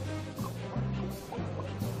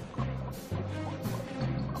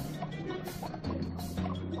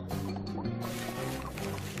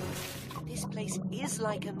 This place is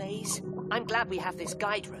like a maze. I'm glad we have this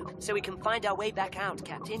guide rope, so we can find our way back out,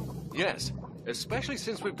 Captain. Yes, especially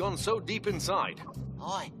since we've gone so deep inside.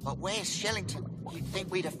 Aye, but where's Shellington? You'd think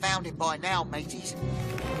we'd have found him by now, mateys.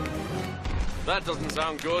 That doesn't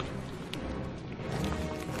sound good.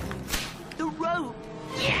 The rope!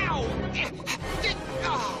 Yow!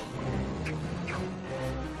 Oh.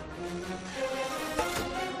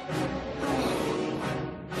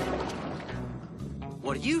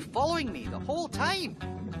 Were you following me the whole time?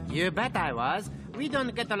 You bet I was. We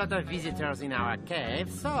don't get a lot of visitors in our cave,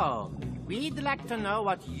 so we'd like to know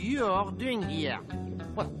what you're doing here.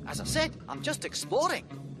 Well, as I said, I'm just exploring.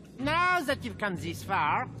 Now that you've come this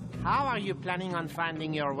far, how are you planning on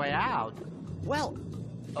finding your way out? Well,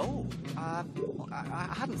 Oh,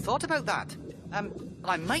 I hadn't thought about that.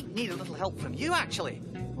 I might need a little help from you, actually.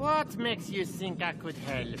 What makes you think I could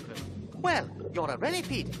help? Well, you're a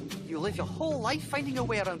renipede. You live your whole life finding a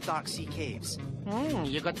way around dark sea caves.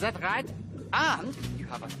 You got that right? And you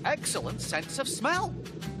have an excellent sense of smell.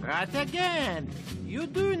 Right again. You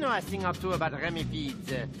do know a thing or two about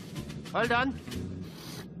remipedes. Hold on.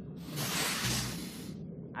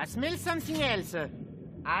 I smell something else.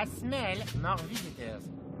 I smell more visitors.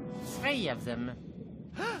 3 of them.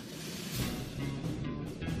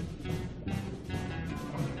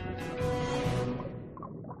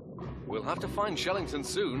 We'll have to find Shellington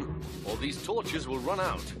soon, or these torches will run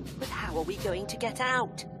out. But how are we going to get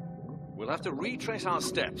out? We'll have to retrace our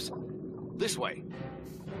steps. This way.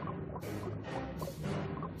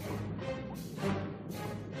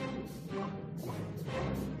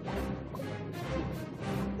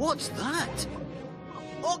 What's that?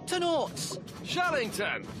 Octonauts!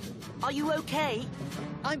 Shellington! Are you okay?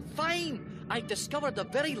 I'm fine. I've discovered a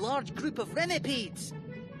very large group of renipedes.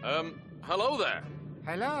 Hello there.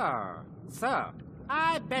 Hello. So,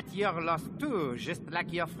 I bet you're lost too, just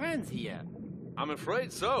like your friends here. I'm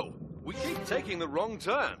afraid so. We keep taking the wrong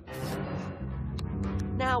turn.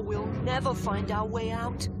 Now we'll never find our way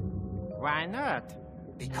out. Why not?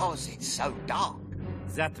 Because it's so dark.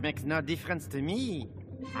 That makes no difference to me.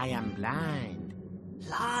 I am blind.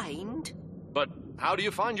 Blind? But how do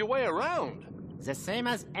you find your way around? The same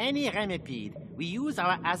as any remipede. We use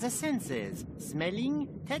our other senses. Smelling,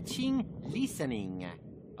 touching, listening.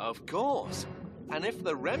 Of course. And if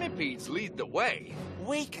the remipedes lead the way...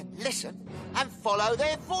 We can listen and follow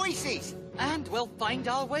their voices. And we'll find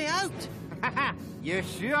our way out. You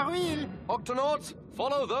sure will. Octonauts,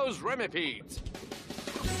 follow those remipedes.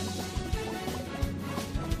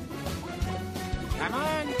 Come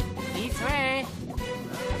on, this way.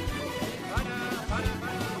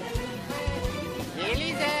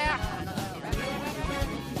 Nearly there.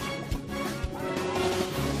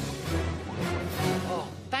 Oh,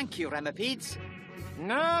 thank you, remipedes.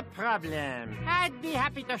 No problem. I'd be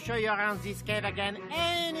happy to show you around this cave again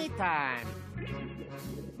anytime.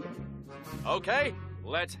 Okay,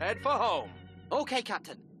 let's head for home. Okay,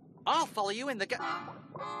 Captain. I'll follow you in the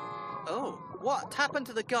Oh, what happened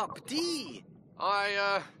to the Gup D?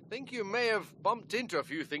 I think you may have bumped into a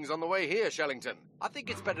few things on the way here, Shellington. I think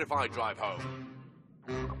it's better if I drive home.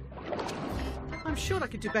 I'm sure I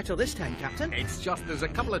could do better this time, Captain. It's just there's a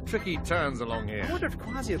couple of tricky turns along here. I wonder if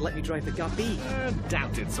Quasi would let me drive the Guppy.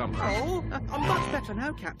 Doubt it somehow. Oh, I'm much better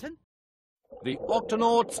now, Captain. The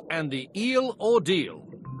Octonauts and the Eel Ordeal.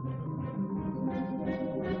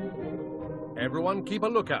 Everyone keep a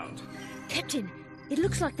lookout. Captain, it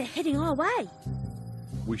looks like they're heading our way.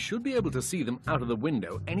 We should be able to see them out of the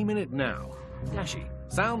window any minute now. Dashy,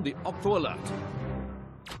 sound the Octo Alert.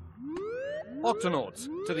 Octonauts,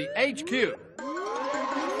 to the HQ.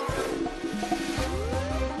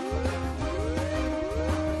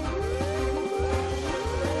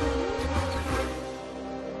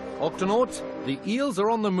 Octonauts, the eels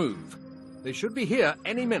are on the move. They should be here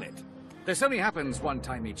any minute. This only happens one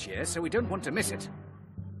time each year, so we don't want to miss it.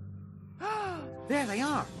 There they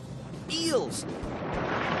are. Eels!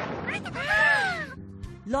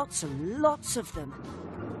 Lots and lots of them.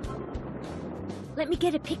 Let me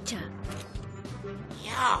get a picture.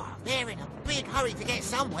 Yeah, they're in a big hurry to get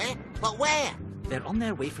somewhere. But where? They're on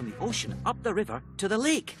their way from the ocean up the river to the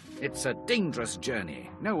lake. It's a dangerous journey.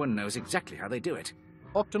 No one knows exactly how they do it.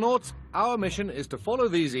 Octonauts, our mission is to follow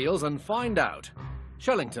these eels and find out.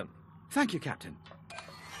 Shellington. Thank you, Captain.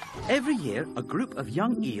 Every year, a group of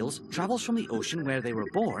young eels travels from the ocean where they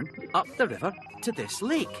were born up the river to this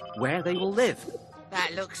lake, where they will live.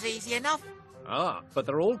 That looks easy enough. Ah, but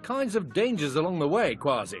there are all kinds of dangers along the way,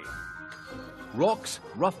 Quasi. Rocks,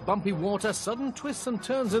 rough bumpy water, sudden twists and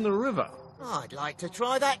turns in the river. I'd like to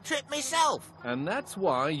try that trip myself. And that's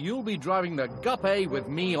why you'll be driving the Guppy with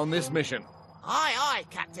me on this mission. Aye, aye,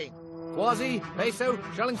 Captain. Quasi, Peso,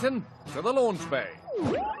 Shellington, to the launch bay.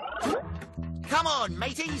 Come on,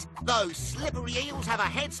 mateys. Those slippery eels have a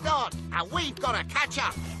head start, and we've got to catch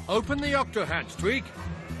up. Open the octo hatch, Tweak.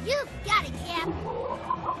 You got it, Cap.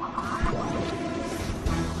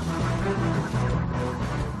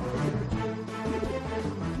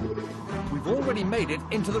 We've already made it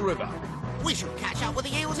into the river. We should catch up with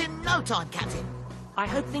the eels in no time, Captain. I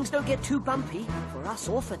hope things don't get too bumpy, for us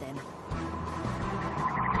or for them.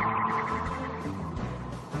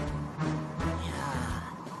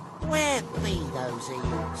 Where be those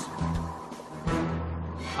eels?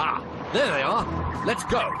 Ah, there they are. Let's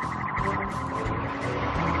go.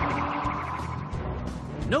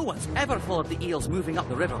 No one's ever followed the eels moving up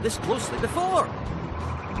the river this closely before.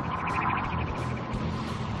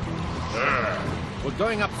 We're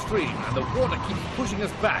going upstream, and the water keeps pushing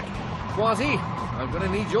us back. Quasi, I'm going to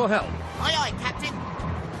need your help. Aye, aye, Captain.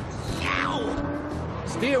 Yow!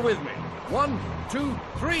 Steer with me. 1, 2,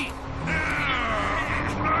 3.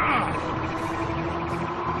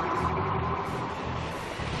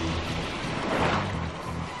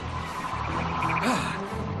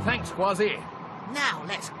 Thanks, Quasi. Now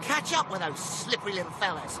let's catch up with those slippery little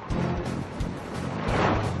fellas.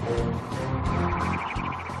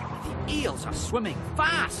 The eels are swimming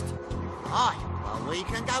fast. Aye, well, we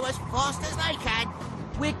can go as fast as they can.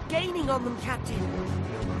 We're gaining on them, Captain.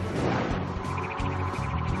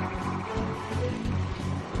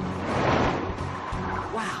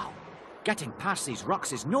 Wow. Getting past these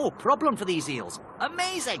rocks is no problem for these eels.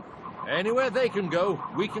 Amazing. Anywhere they can go,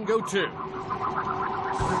 we can go too.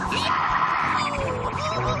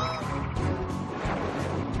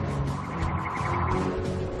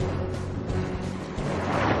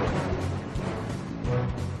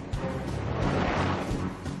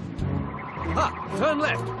 Ha! Turn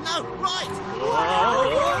left! No, right!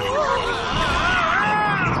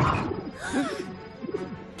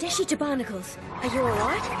 Dashy to Barnacles, are you all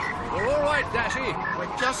right? We're all right, Dashy.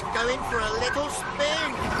 We're just going for a little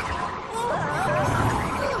spin.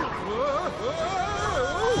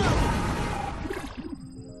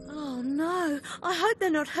 Oh no, I hope they're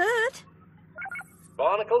not hurt.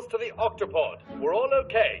 Barnacles to the octopod. We're all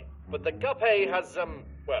okay, but the guppy has,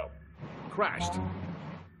 crashed.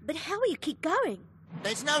 But how will you keep going?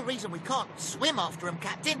 There's no reason we can't swim after them,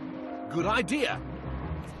 Captain. Good idea.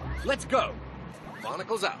 Let's go.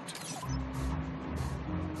 Barnacles out.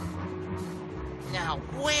 Now,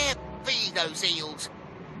 where be those eels?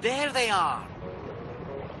 There they are.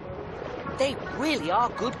 They really are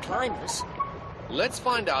good climbers. Let's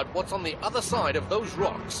find out what's on the other side of those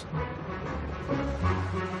rocks.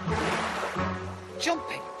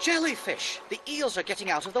 Jumping jellyfish. The eels are getting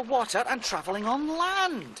out of the water and travelling on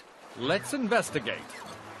land. Let's investigate.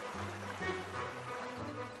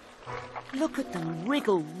 Look at them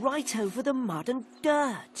wriggle right over the mud and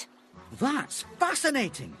dirt. That's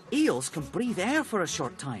fascinating. Eels can breathe air for a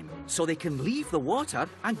short time, so they can leave the water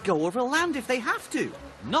and go over land if they have to.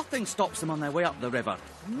 Nothing stops them on their way up the river.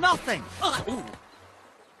 Nothing! Ooh.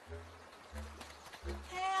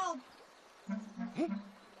 Help!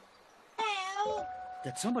 Help!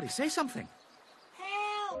 Did somebody say something?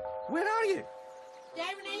 Help! Where are you?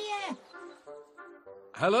 Down here!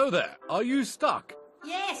 Hello there. Are you stuck?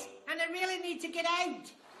 Yes, and I really need to get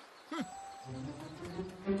out.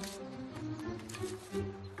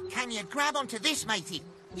 Can you grab onto this, matey?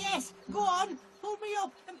 Yes, go on. Pull me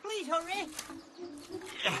up, and please hurry.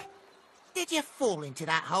 Did you fall into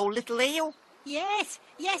that hole, little eel? Yes,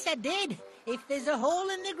 I did. If there's a hole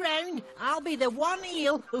in the ground, I'll be the one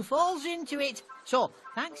eel who falls into it. So,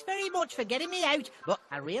 thanks very much for getting me out, but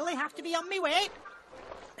I really have to be on my way.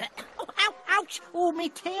 Ow, ouch! Oh, my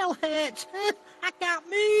tail hurts. I can't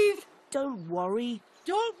move. Don't worry.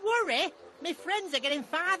 Don't worry. My friends are getting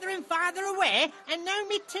farther and farther away, and now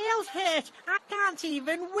my tail's hurt. I can't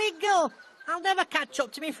even wiggle. I'll never catch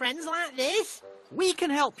up to my friends like this. We can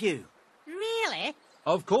help you. Really?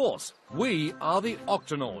 Of course. We are the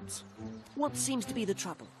Octonauts. What seems to be the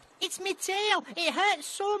trouble? It's my tail. It hurts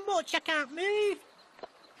so much I can't move.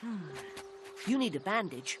 You need a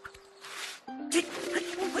bandage.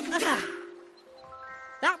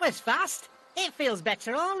 That was fast. It feels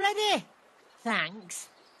better already. Thanks.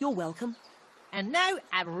 You're welcome. And now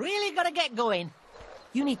I've really got to get going.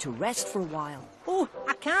 You need to rest for a while. Oh,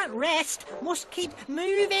 I can't rest. Must keep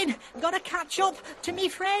moving. Got to catch up to me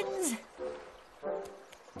friends.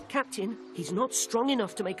 Captain, he's not strong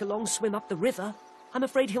enough to make a long swim up the river. I'm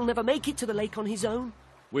afraid he'll never make it to the lake on his own.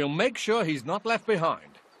 We'll make sure he's not left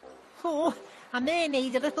behind. Oh, I may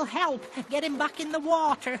need a little help getting back in the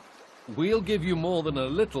water. We'll give you more than a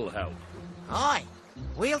little help. Aye,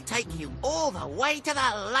 we'll take you all the way to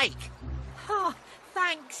the lake. Oh,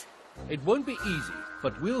 thanks. It won't be easy,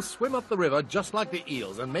 but we'll swim up the river just like the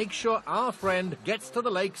eels and make sure our friend gets to the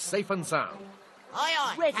lake safe and sound. Aye,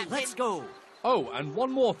 aye, Ready. Captain. Let's go. Oh, and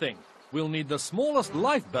one more thing. We'll need the smallest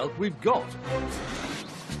lifebelt we've got.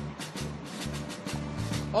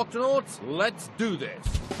 Octonauts, let's do this.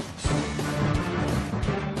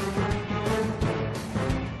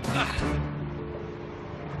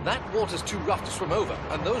 That water's too rough to swim over,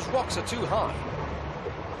 and those rocks are too high.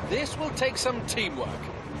 This will take some teamwork.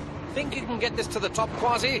 Think you can get this to the top,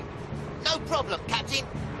 Quasi? No problem, Captain.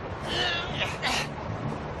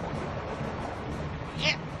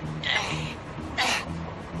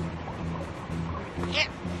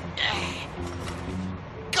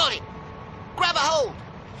 Got it. Grab a hold.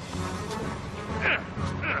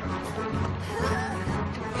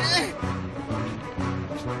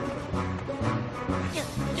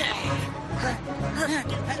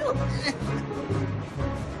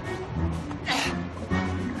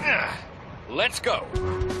 Let's go.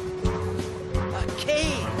 A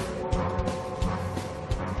cave.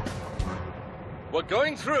 We're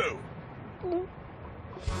going through.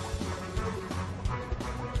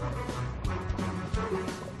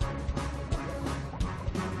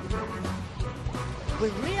 We're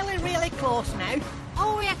really, really close now.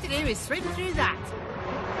 All we have to do is swim through that.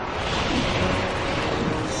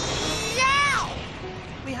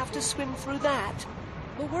 We have to swim through that.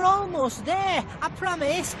 But we're almost there, I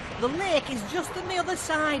promise. The lake is just on the other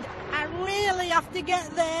side. I really have to get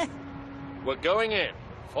there. We're going in.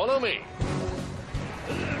 Follow me.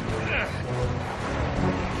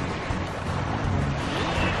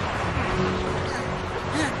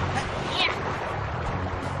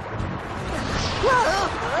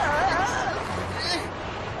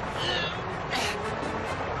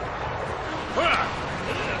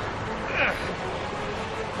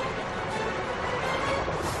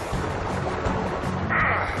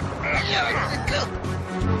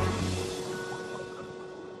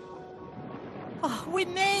 Oh, we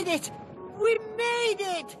made it! We made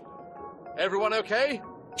it! Everyone okay?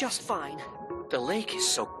 Just fine. The lake is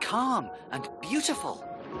so calm and beautiful.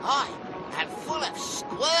 Aye, and full of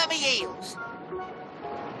squirmy eels.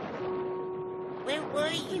 Where were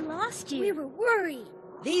We you? lost you. We were worried.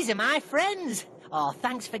 These are my friends. Oh,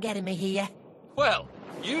 thanks for getting me here. Well,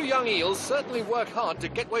 you young eels certainly work hard to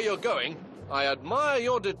get where you're going. I admire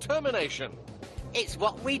your determination. It's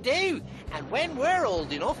what we do. And when we're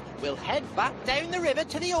old enough, we'll head back down the river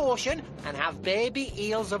to the ocean and have baby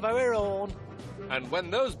eels of our own. And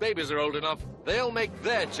when those babies are old enough, they'll make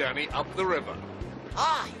their journey up the river.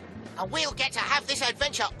 Aye, and we'll get to have this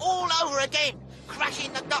adventure all over again.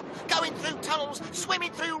 Crashing the dock, going through tunnels,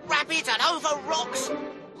 swimming through rapids and over rocks.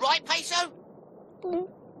 Right, Peso?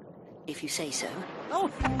 If you say so.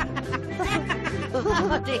 Oh,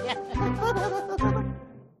 oh dear.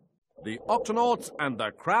 The Octonauts and the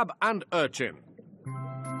Crab and Urchin.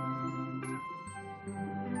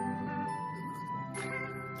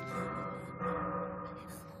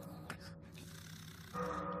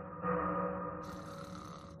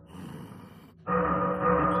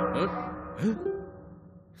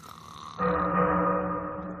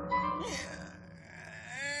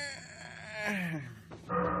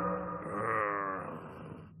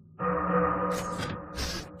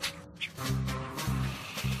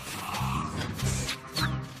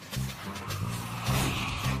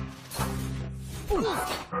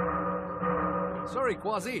 Sorry,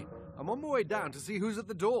 Quasi. I'm on my way down to see who's at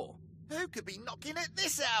the door. Who could be knocking at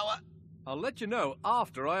this hour? I'll let you know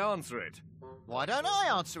after I answer it. Why don't I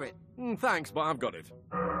answer it? Thanks, but I've got it.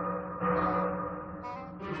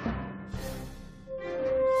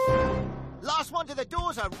 Last one to the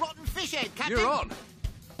door's a rotten fish head, Captain. You're on.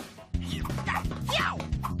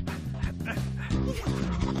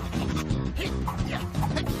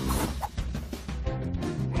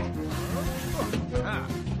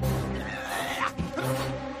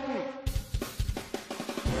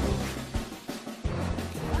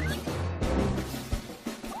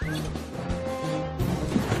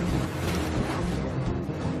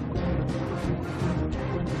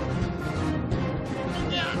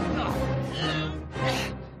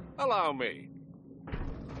 Allow me.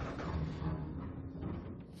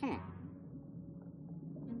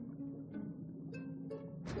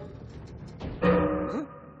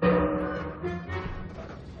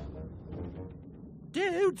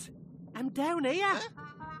 Dudes, I'm down here.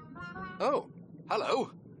 Oh,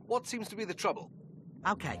 hello. What seems to be the trouble?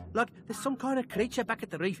 Okay, look, there's some kind of creature back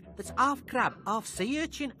at the reef that's half crab, half sea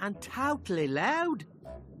urchin, and totally loud.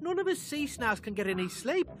 None of us sea snails can get any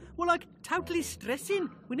sleep. We're like totally stressing.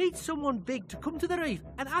 We need someone big to come to the reef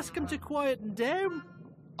and ask him to quieten down.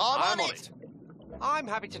 I'm on it. I'm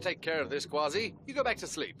happy to take care of this, Quasi. You go back to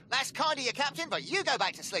sleep. That's kind of you, Captain, but you go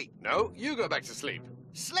back to sleep. No, you go back to sleep.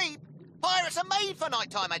 Sleep? Pirates are made for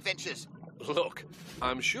nighttime adventures. Look,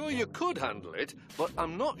 I'm sure you could handle it, but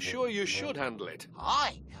I'm not sure you should handle it.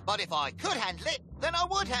 Aye, but if I could handle it, then I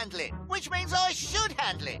would handle it, which means I should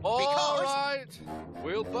handle it. All because... right,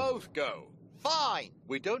 we'll both go. Fine.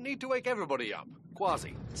 We don't need to wake everybody up.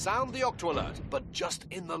 Quasi, sound the Octo alert, but just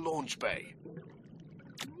in the launch bay.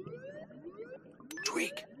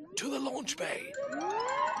 Tweak, to the launch bay.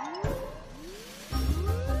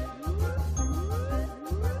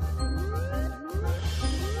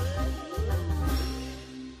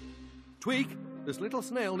 Tweak, this little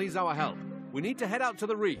snail needs our help. We need to head out to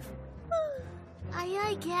the reef. Aye,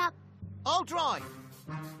 aye, Cap. I'll drive.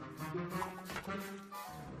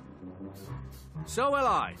 So will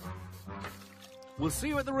I. We'll see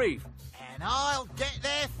you at the reef. And I'll get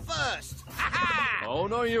there first. Oh,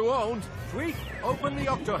 no, you won't. Tweak, open the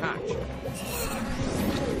octo hatch.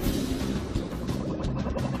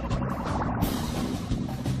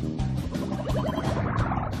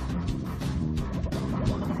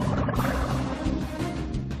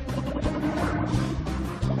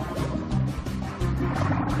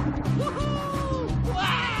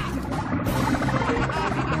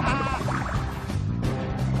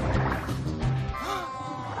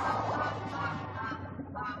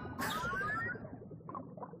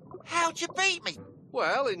 How'd you beat me?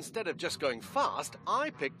 Well, instead of just going fast, I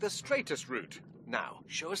picked the straightest route. Now,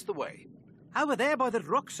 show us the way. Over there by the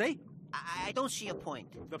rocks, eh? I don't see a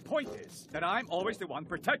point. The point is that I'm always the one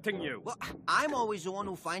protecting you. Well, I'm always the one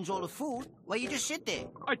who finds all the food. Well, you just sit there.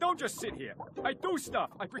 I don't just sit here. I do stuff.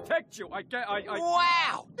 I protect you.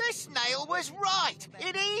 Wow! The snail was right!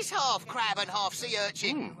 It is half crab and half sea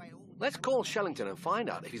urchin. Let's call Shellington and find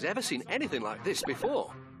out if he's ever seen anything like this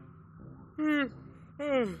before.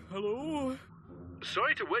 Hello?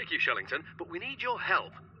 Sorry to wake you, Shellington, but we need your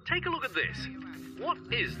help. Take a look at this. What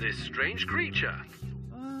is this strange creature?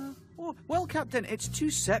 Well, Captain, it's two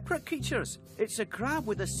separate creatures. It's a crab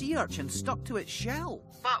with a sea urchin stuck to its shell.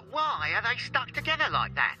 But why are they stuck together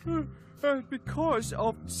like that? Because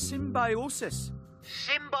of symbiosis.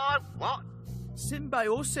 What?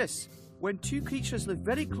 Symbiosis. When two creatures live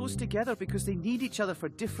very close together because they need each other for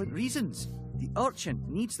different reasons. The urchin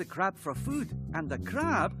needs the crab for food, and the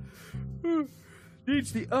crab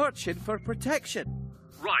needs the urchin for protection.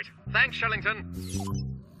 Right. Thanks, Shellington.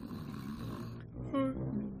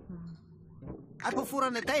 I put food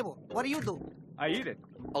on the table. What do you do? I eat it.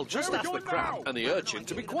 I'll just ask the crab and the urchin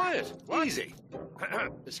to be quiet. Easy.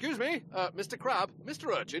 Excuse me, Mr. Crab,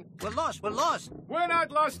 Mr. Urchin. We're lost. We're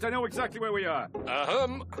not lost. I know exactly where we are.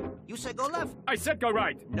 You said go left. I said go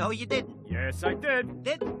right. No, you didn't. Yes, I did.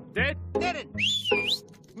 Didn't. Didn't.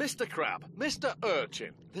 Mr. Crab, Mr.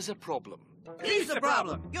 Urchin, there's a problem. He's the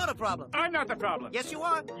problem. You're the problem. I'm not the problem. Yes, you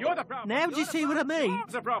are. You're the problem. Now do you see what I mean?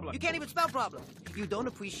 What's the problem? You can't even spell problem. You don't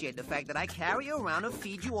appreciate the fact that I carry you around and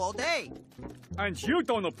feed you all day. And you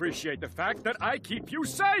don't appreciate the fact that I keep you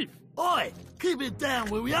safe. Oi, keep it down,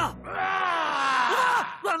 will ya?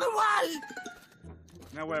 Run away!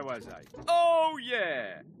 Now, where was I? Oh,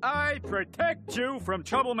 yeah. I protect you from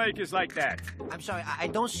troublemakers like that. I'm sorry, I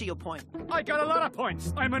don't see your point. I got a lot of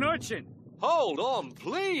points. I'm an urchin. Hold on,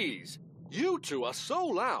 please. You two are so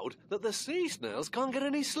loud that the sea snails can't get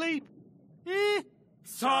any sleep.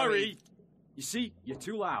 Sorry. You see, you're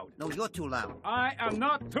too loud. No, you're too loud. I am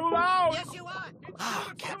not too loud. Yes, you are.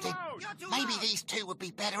 Captain, maybe these two would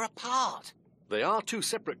be better apart. They are two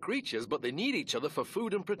separate creatures, but they need each other for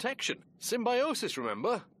food and protection. Symbiosis,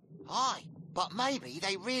 remember? Aye, but maybe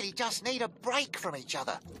they really just need a break from each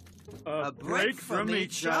other. A break from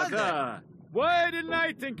each other? Why didn't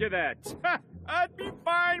I think of that? I'd be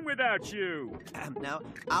fine without you. No,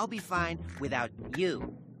 I'll be fine without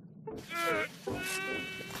you.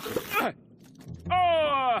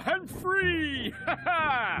 Oh, I'm free!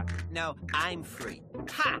 No, I'm free.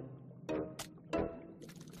 Ha!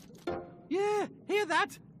 Yeah, hear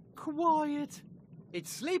that? Quiet. It's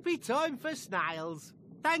sleepy time for snails.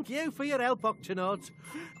 Thank you for your help, Octonauts.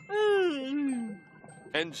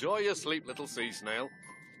 Enjoy your sleep, little sea snail.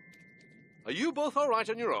 Are you both all right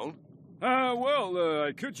on your own?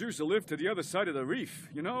 I could use a lift to the other side of the reef.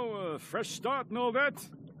 You know, fresh start and all that.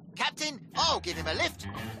 Captain, I'll give him a lift.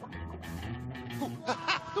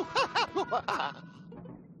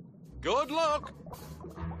 Good luck.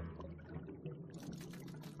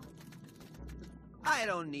 I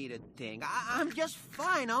don't need a thing. I'm just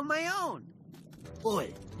fine on my own.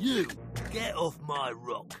 Oi, you, get off my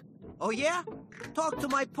rock. Oh, yeah? Talk to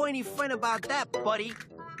my pointy friend about that, buddy.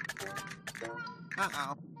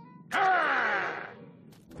 Uh-oh.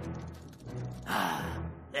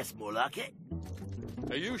 That's more like it.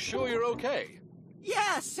 Are you sure you're okay?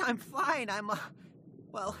 Yes, I'm fine.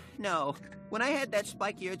 Well, no. When I had that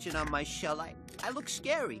spiky urchin on my shell, I looked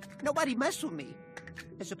scary. Nobody messed with me.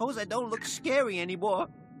 I suppose I don't look scary anymore.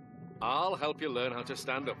 I'll help you learn how to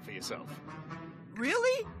stand up for yourself.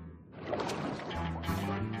 Really?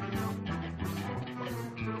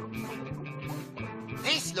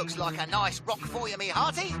 This looks like a nice rock for you, me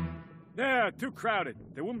hearty. They're too crowded.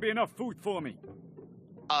 There wouldn't be enough food for me.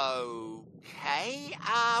 Okay.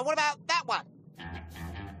 What about that one?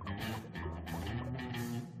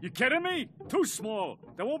 You kidding me? Too small.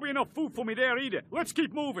 There won't be enough food for me there either. Let's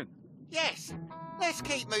keep moving. Yes, let's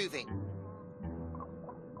keep moving.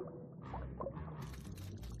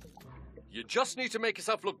 You just need to make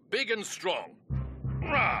yourself look big and strong.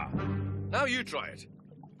 Rah! Now you try it.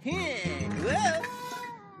 Whoa.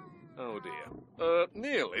 Oh dear.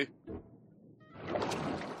 Nearly.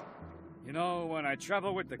 You know, when I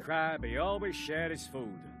travel with the crab, he always shared his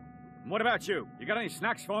food. And what about you? You got any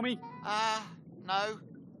snacks for me? No.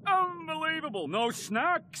 Unbelievable! No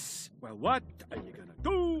snacks? Well, what are you gonna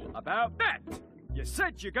do about that? You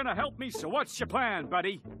said you're gonna help me, so what's your plan,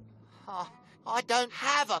 buddy? I don't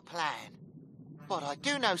have a plan. But I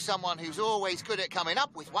do know someone who's always good at coming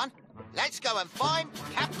up with one. Let's go and find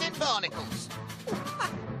Captain Barnacles.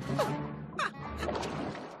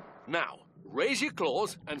 Now, raise your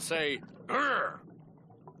claws and say, "Grr."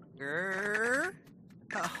 Grr.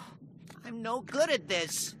 Oh, I'm no good at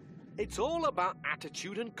this. It's all about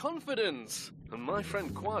attitude and confidence. And my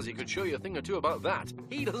friend Quasi could show you a thing or two about that.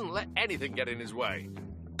 He doesn't let anything get in his way.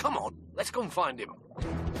 Come on, let's go and find him.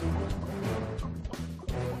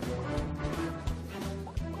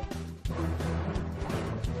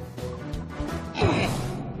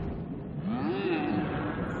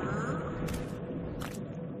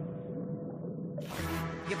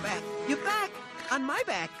 You're back. You're back. On my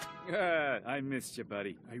back. I missed you,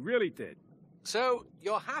 buddy. I really did. So,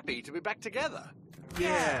 you're happy to be back together?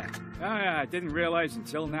 Yeah. I didn't realize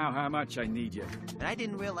until now how much I need you. And I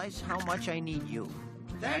didn't realize how much I need you.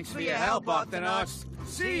 Thanks for your help, Octonauts.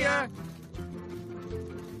 See ya!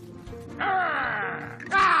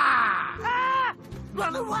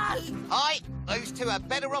 Run away! Aye, those two are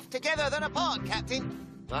better off together than apart, Captain.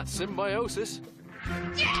 That's symbiosis.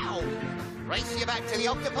 Yow! Race you back to the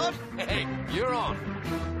octopod. Hey, you're on.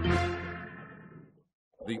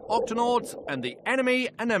 The Octonauts and the Enemy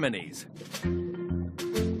Anemones.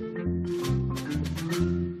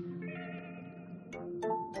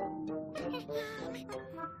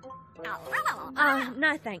 Oh,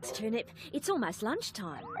 no thanks, Turnip. It's almost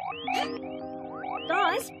lunchtime.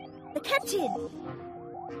 Guys, the captain!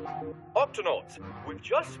 Octonauts, we've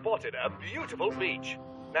just spotted a beautiful beach.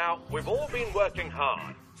 Now, we've all been working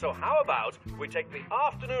hard, so how about we take the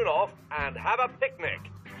afternoon off and have a picnic?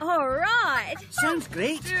 All right. Sounds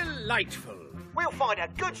great. Delightful. We'll find a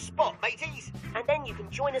good spot, mateys, and then you can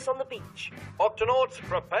join us on the beach. Octonauts,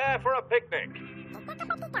 prepare for a picnic.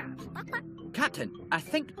 Captain, I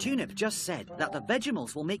think Tunip just said that the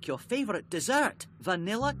Vegemals will make your favourite dessert,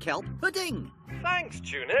 vanilla kelp pudding. Thanks,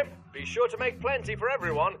 Tunip. Be sure to make plenty for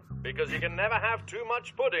everyone, because you can never have too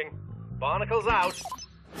much pudding. Barnacles out.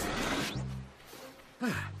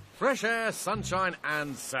 Fresh air, sunshine,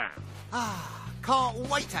 and sand. Can't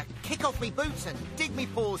wait to kick off me boots and dig me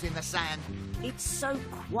paws in the sand. It's so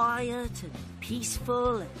quiet and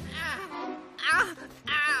peaceful and...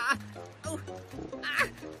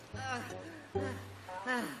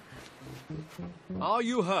 Are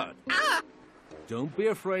you hurt? Don't be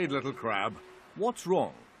afraid, little crab. What's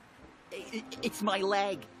wrong? It's my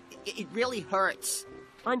leg. It really hurts.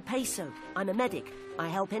 I'm Peso. I'm a medic. I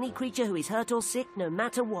help any creature who is hurt or sick, no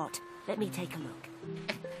matter what. Let me take a look.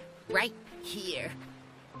 Right here.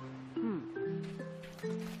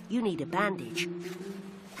 You need a bandage.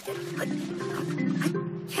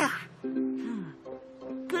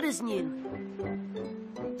 Good as new.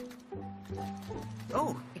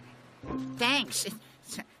 Oh, thanks.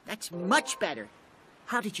 That's much better.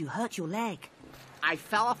 How did you hurt your leg? I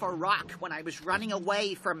fell off a rock when I was running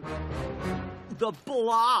away from the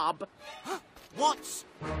blob. What's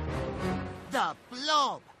the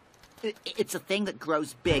blob? It's a thing that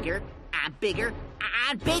grows bigger and bigger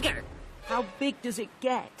and bigger. How big does it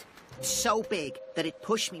get? So big that it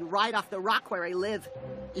pushed me right off the rock where I live.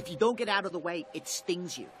 If you don't get out of the way, it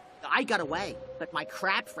stings you. I got away, but my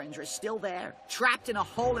crab friends are still there, trapped in a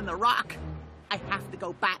hole in the rock. I have to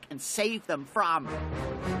go back and save them from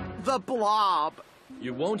the blob.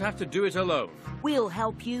 You won't have to do it alone. We'll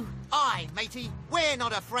help you. Aye, matey, we're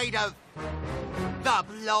not afraid of the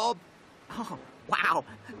blob. Oh, wow.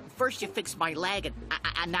 First you fixed my leg,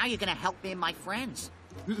 and now you're going to help me and my friends.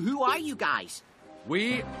 Who are you guys?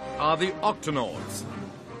 We are the Octonauts.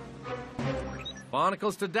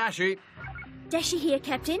 Barnacles to Dashy. Dashy here,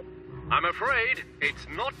 Captain. I'm afraid it's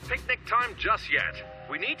not picnic time just yet.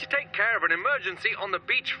 We need to take care of an emergency on the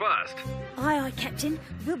beach first. Aye, aye, Captain.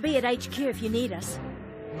 We'll be at HQ if you need us.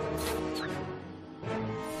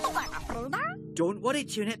 Don't worry,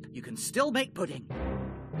 Tunip. You can still make pudding.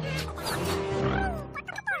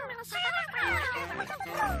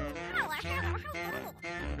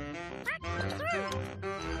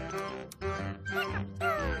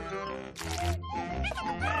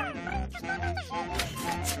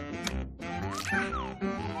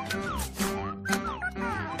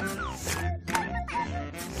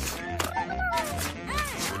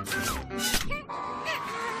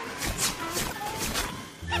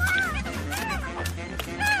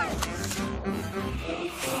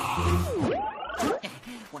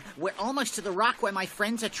 almost to the rock where my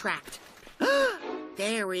friends are trapped.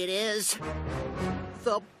 There it is.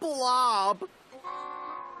 The blob.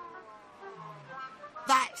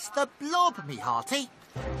 That's the blob, me hearty.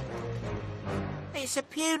 It's a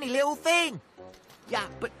puny little thing. Yeah,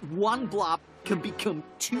 but one blob can become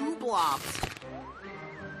 2 blobs.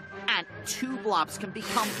 And 2 blobs can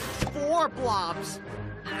become 4 blobs.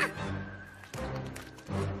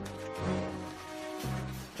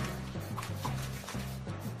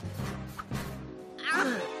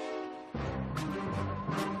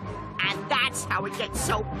 And that's how it gets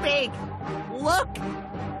so big. Look!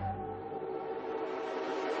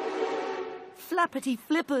 Flappity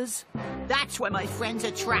flippers. That's where my friends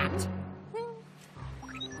are trapped.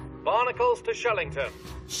 Barnacles to Shellington.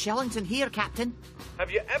 Shellington here, Captain. Have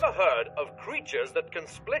you ever heard of creatures that can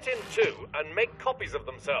split in two and make copies of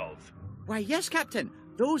themselves? Why, yes, Captain.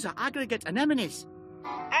 Those are aggregate anemones.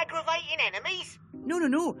 Aggravating enemies?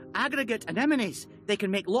 No. Aggregate anemones. They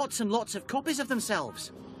can make lots and lots of copies of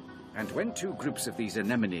themselves. And when 2 groups of these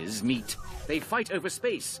anemones meet, they fight over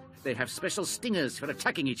space. They have special stingers for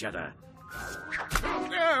attacking each other.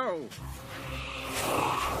 No!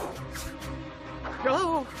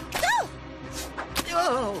 No!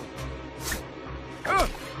 No! No!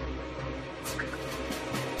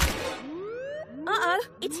 Uh-oh,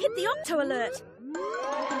 it's hit the Octo alert.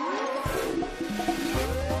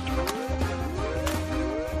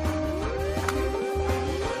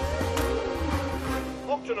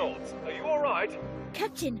 Octonauts, are you all right?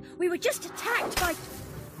 Captain, we were just attacked by...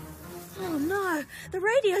 Oh no, the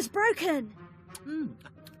radio's broken.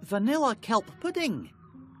 Vanilla kelp pudding.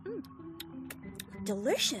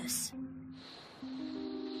 Delicious.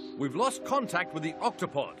 We've lost contact with the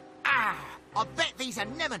octopod. I bet these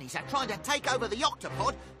anemones are trying to take over the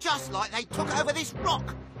octopod just like they took over this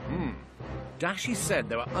rock. Dashy said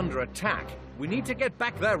they were under attack. We need to get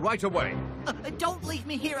back there right away. Don't leave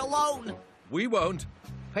me here alone. We won't.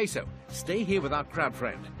 Peso, stay here with our crab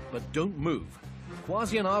friend, but don't move.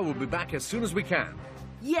 Quasi and I will be back as soon as we can.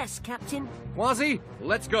 Yes, Captain. Quasi,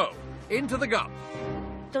 let's go. Into the gup.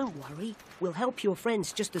 Don't worry. We'll help your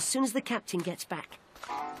friends just as soon as the captain gets back.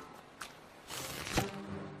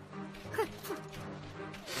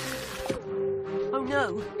 Oh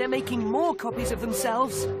no, they're making more copies of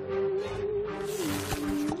themselves.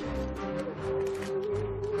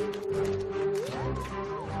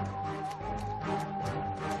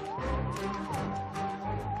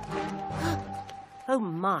 Oh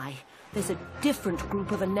my, there's a different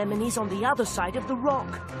group of anemones on the other side of the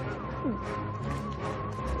rock.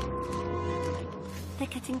 They're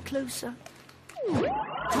getting closer.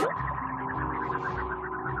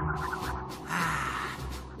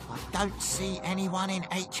 I don't see anyone in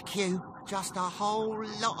HQ, just a whole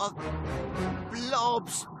lot of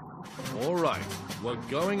blobs. All right, we're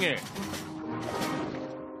going in.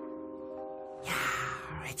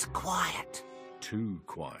 It's quiet. Too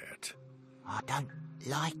quiet. I don't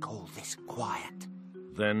like all this quiet.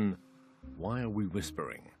 Then why are we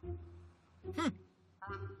whispering?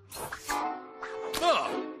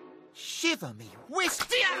 Shiver me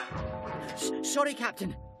whisk! Sorry,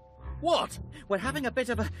 Captain. What? We're having a bit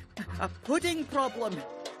of a pudding problem.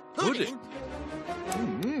 Pudding?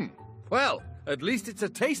 Well, at least it's a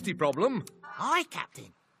tasty problem. Aye,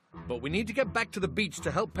 Captain. But we need to get back to the beach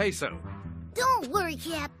to help Peso. Don't worry,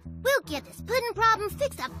 Cap. We'll get this pudding problem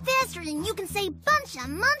fixed up faster than you can say bunch of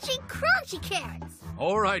munchy crunchy carrots.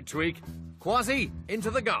 All right, Tweak. Quasi,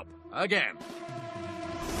 into the gup. Again.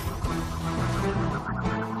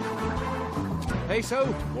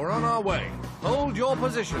 Peso, we're on our way. Hold your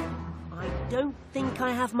position. I don't think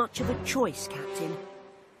I have much of a choice, Captain.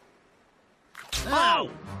 Ow!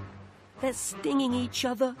 They're stinging each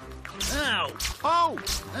other. Ow! Oh!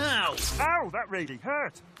 Ow! Ow, that really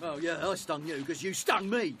hurt. Oh, yeah, I stung you because you stung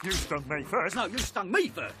me. You stung me first. No, you stung me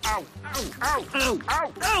first. Ow! Ow! Ow! Ow!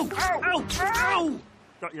 Ow! Ow! Ow! Ow!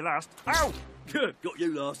 Got you last. Ow! Good, got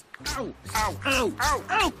you last. Ow! Ow! Ow! Ow!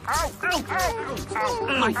 Ow! Ow! Ow! Ow!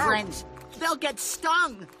 Ow! My friends, they'll get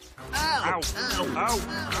stung. Ow! Ow!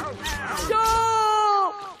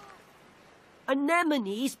 Stop!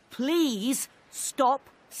 Anemones, please stop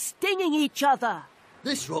stinging each other.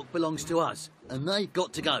 This rock belongs to us, and they've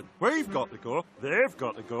got to go. We've got to go. They've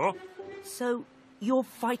got to go. So you're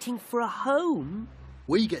fighting for a home?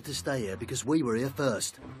 We get to stay here because we were here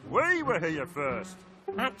first. We were here first.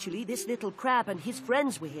 Actually, this little crab and his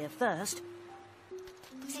friends were here first,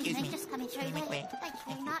 Excuse me. Just coming through. Thank you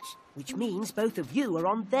very much. which means both of you are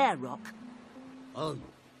on their rock. Oh,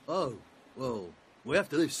 well, we have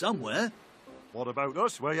to live somewhere. What about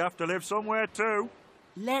us? We have to live somewhere too.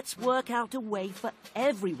 Let's work out a way for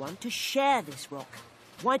everyone to share this rock.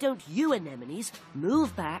 Why don't you anemones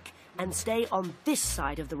move back and stay on this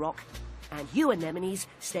side of the rock, and you anemones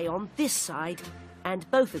stay on this side, and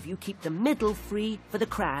both of you keep the middle free for the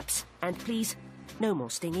crabs. And please, no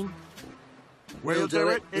more stinging. We'll do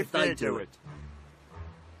it if they do it.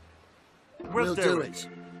 We'll do it.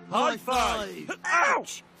 High five!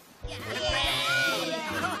 Ouch!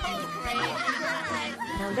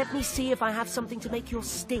 Now let me see if I have something to make your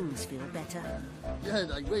stings feel better. Yeah,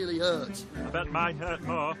 they really hurt. I bet mine hurt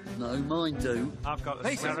more. No, mine do. I've got a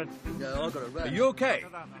Peso. swearing. Yeah, I've got a rat. Are you okay?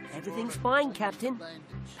 Everything's fine, Captain.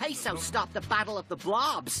 Peso stopped the Battle of the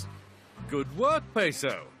Blobs. Good work,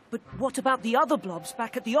 Peso. But what about the other blobs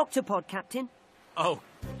back at the octopod, Captain? Oh,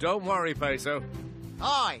 don't worry, Peso.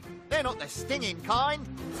 Aye, they're not the stinging kind.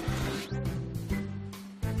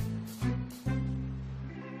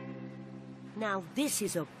 Now this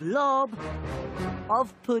is a blob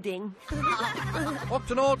of pudding.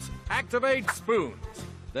 Octonauts, activate spoons.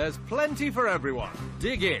 There's plenty for everyone.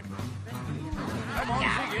 Dig in.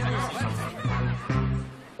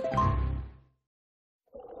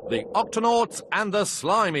 The Octonauts and the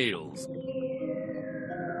Slime Eels.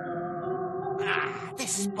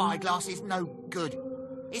 This spyglass is no good.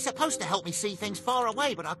 It's supposed to help me see things far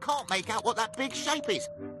away, but I can't make out what that big shape is.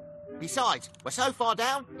 Besides, we're so far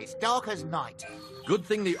down, it's dark as night. Good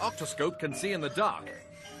thing the octoscope can see in the dark.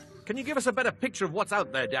 Can you give us a better picture of what's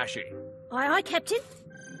out there, Dashi? Aye, aye, Captain.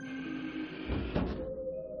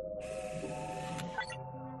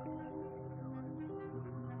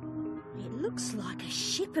 It looks like a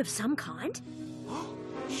ship of some kind.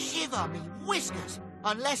 Shiver me whiskers!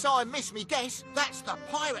 Unless I miss me guess, that's the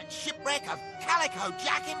pirate shipwreck of Calico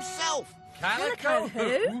Jack himself! Calico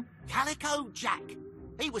who? Calico Jack.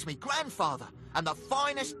 He was me grandfather, and the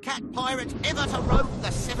finest cat pirate ever to roam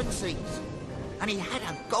the seven seas. And he had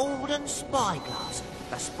a golden spyglass.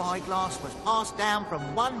 The spyglass was passed down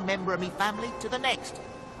from one member of me family to the next.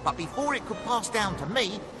 But before it could pass down to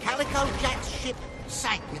me, Calico Jack's ship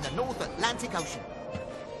sank in the North Atlantic Ocean.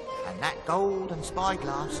 And that golden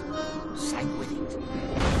spyglass sank with it.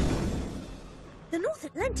 The North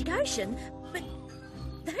Atlantic Ocean? But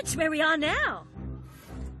that's where we are now.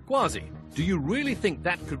 Quasi, do you really think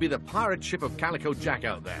that could be the pirate ship of Calico Jack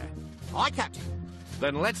out there? Aye, Captain.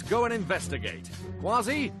 Then let's go and investigate.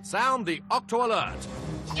 Quasi, sound the Octo Alert.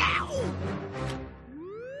 Yow!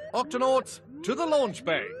 Octonauts, to the launch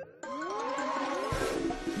bay.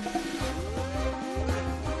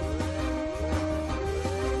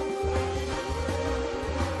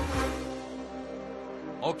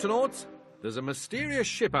 Octonauts, there's a mysterious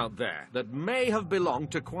ship out there that may have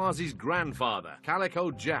belonged to Quasi's grandfather,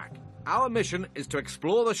 Calico Jack. Our mission is to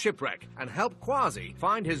explore the shipwreck and help Quasi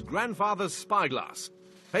find his grandfather's spyglass.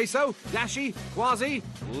 Peso, Dashi, Quasi,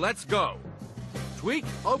 let's go. Tweak,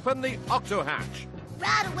 open the octo hatch.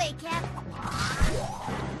 Right away, Cap.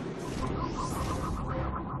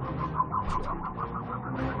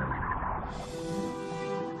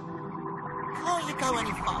 Can't you go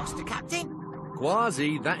any faster, Captain?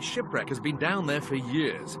 Quasi, that shipwreck has been down there for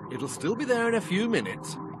years. It'll still be there in a few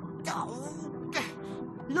minutes.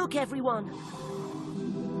 Look, everyone.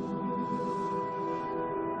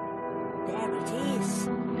 There it is.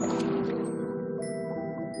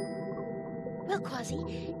 Well,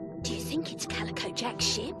 Quasi, do you think it's Calico Jack's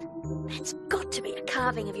ship? That's got to be a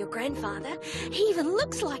carving of your grandfather. He even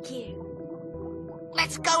looks like you.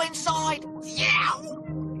 Let's go inside. Yow!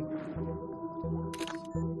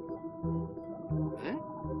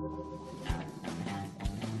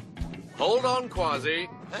 Hold on, Quasi.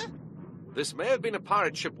 Huh? This may have been a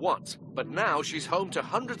pirate ship once, but now she's home to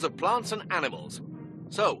hundreds of plants and animals.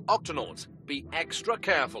 So, Octonauts, be extra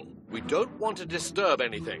careful. We don't want to disturb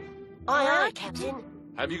anything. Aye, aye, Captain.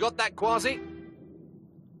 Have you got that, Quasi?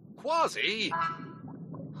 Quasi?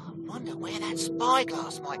 I wonder where that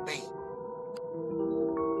spyglass might be.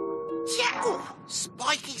 Yow!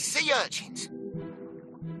 Spiky sea urchins.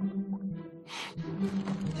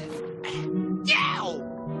 Yow!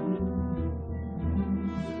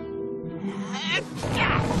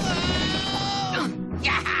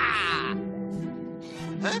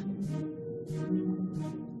 Huh?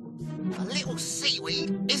 A little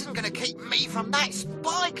seaweed isn't going to keep me from that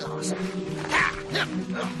spyglass.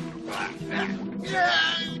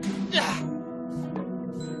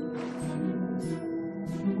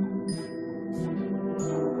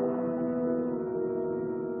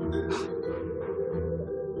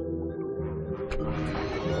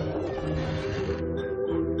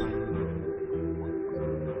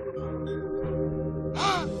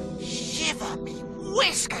 Shiver me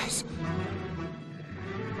whiskers!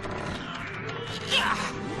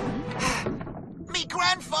 Me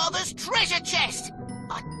grandfather's treasure chest!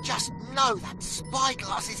 I just know that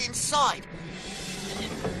spyglass is inside.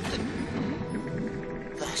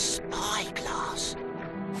 The spyglass.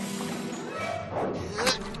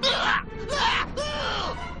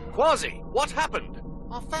 Quasi, what happened?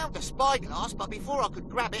 I found the spyglass, but before I could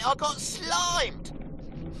grab it, I got slimed.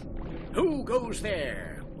 Who goes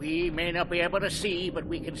there? We may not be able to see, but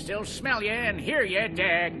we can still smell you and hear you,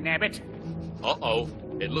 dagnabbit. Uh-oh.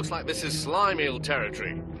 It looks like this is slime eel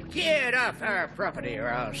territory. Get off our property or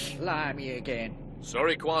I'll slime you again.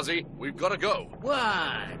 Sorry, Quasi. We've got to go.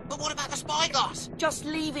 What? But what about the spyglass? Just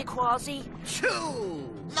leave it, Quasi.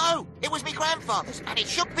 Two. No, it was my grandfather's, and it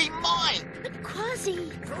should be mine. But Quasi...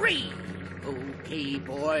 3. Okay,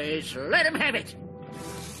 boys, let him have it.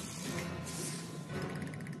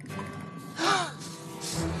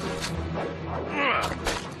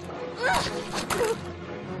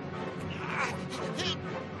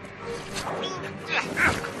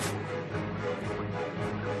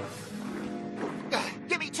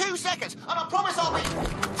 Give me 2 seconds, and I promise I'll be...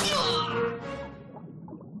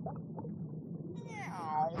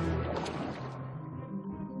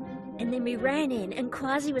 And then we ran in, and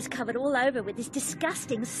Quasi was covered all over with this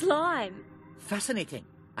disgusting slime. Fascinating.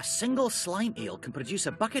 A single slime eel can produce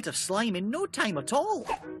a bucket of slime in no time at all.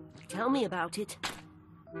 Tell me about it.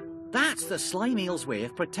 That's the slime eel's way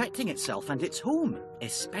of protecting itself and its home,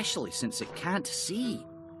 especially since it can't see.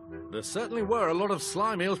 There certainly were a lot of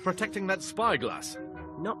slime eels protecting that spyglass.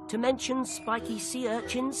 Not to mention spiky sea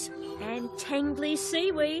urchins. And tangly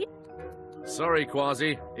seaweed. Sorry,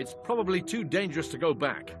 Quasi. It's probably too dangerous to go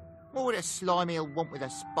back. What would a slime eel want with a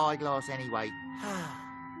spyglass anyway?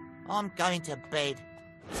 I'm going to bed.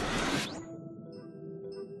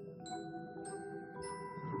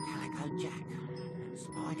 Calico Jack.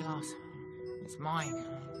 Spyglass. It's mine.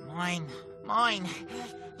 Mine. Mine.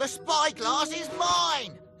 The spyglass is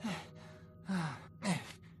mine!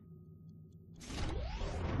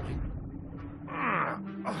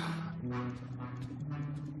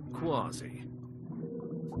 Quasi.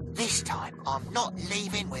 This time, I'm not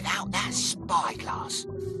leaving without that spyglass.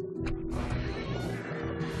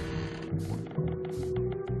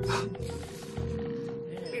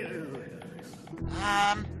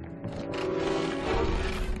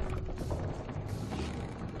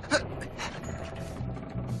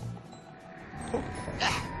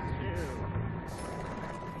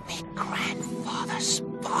 My grandfather's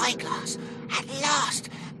spyglass, at last.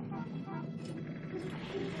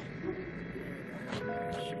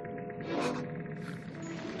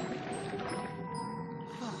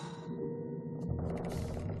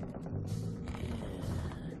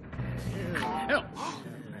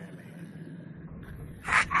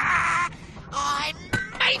 I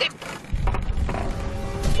made it!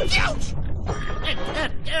 Ouch!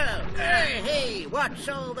 Hey, what's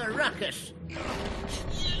all the ruckus?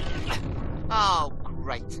 Oh,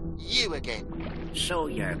 great. You again. So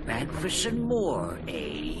you're back for some more,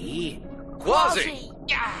 eh? Quasi!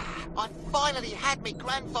 I finally had me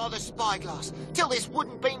grandfather's spyglass, till this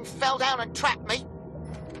wooden beam fell down and trapped me.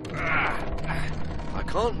 I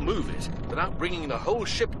can't move it without bringing the whole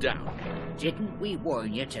ship down. Didn't we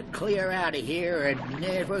warn you to clear out of here and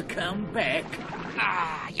never come back?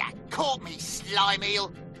 You caught me, slime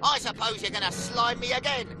eel. I suppose you're gonna slime me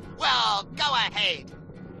again. Well, go ahead.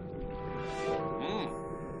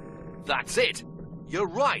 That's it. You're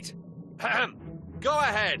right. Go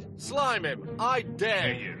ahead. Slime him. I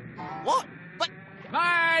dare you. What? But...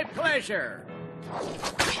 My pleasure.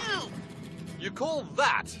 You call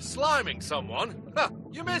that sliming someone?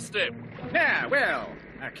 You missed him. Yeah, well,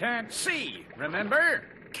 I can't see, remember?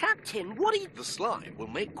 Captain, what are you... The slime will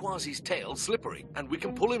make Quasi's tail slippery, and we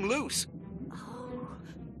can pull him loose. Oh,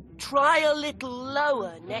 try a little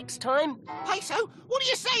lower next time. Peso, what are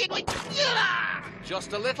you saying?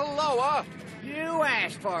 Just a little lower. You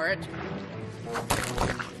asked for it.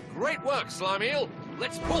 Great work, Slime Eel.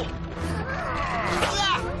 Let's pull.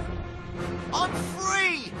 I'm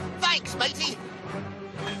free! Thanks, matey!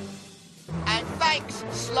 And thanks,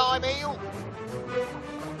 slime eel!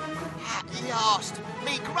 At last,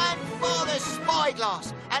 me grandfather's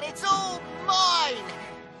spyglass, and it's all mine!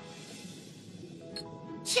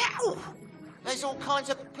 Chow! There's all kinds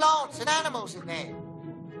of plants and animals in there.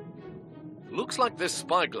 Looks like this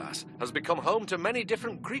spyglass has become home to many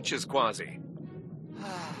different creatures, Quasi.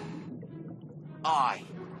 Aye.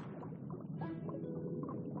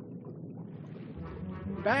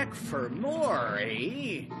 Back for more,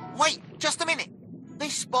 eh? Wait, just a minute.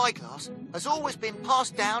 This spyglass has always been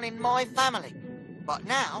passed down in my family. But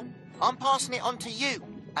now, I'm passing it on to you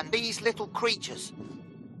and these little creatures.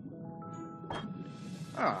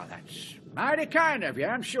 Oh, that's mighty kind of you,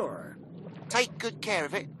 I'm sure. Take good care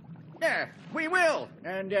of it, Yeah, we will.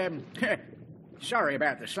 And, sorry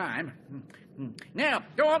about the slime. Now,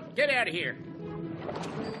 go on, get out of here.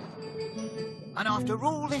 And after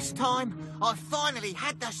all this time, I finally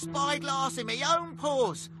had the spyglass in my own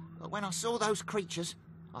paws. But when I saw those creatures,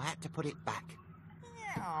 I had to put it back.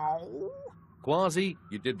 Quasi,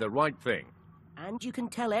 you did the right thing. And you can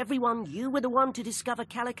tell everyone you were the one to discover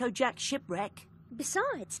Calico Jack's shipwreck.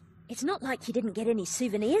 Besides, it's not like you didn't get any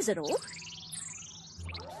souvenirs at all.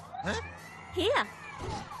 Huh? Here.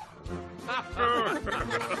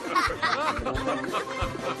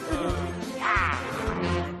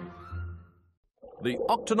 The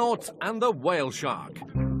Octonauts and the Whale Shark.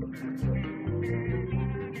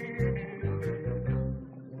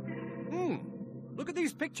 Look at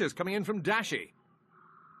these pictures coming in from Dashi.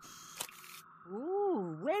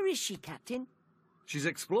 Ooh, where is she, Captain? She's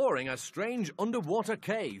exploring a strange underwater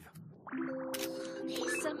cave.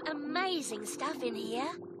 There's some amazing stuff in here.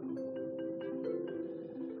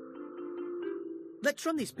 Let's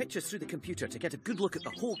run these pictures through the computer to get a good look at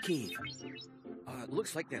the whole cave.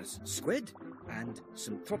 Looks like there's squid and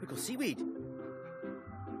some tropical seaweed.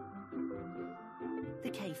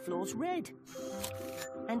 The cave floor's red.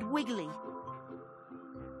 And wiggly.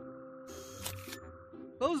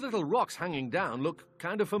 Those little rocks hanging down look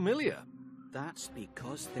kind of familiar. That's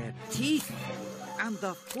because they're teeth. And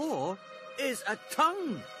the floor is a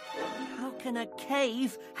tongue. How can a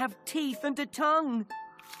cave have teeth and a tongue?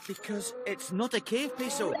 Because it's not a cave,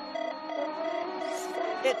 Peso.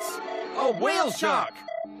 It's a whale shark!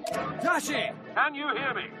 Dashi, can you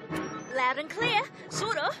hear me? Loud and clear,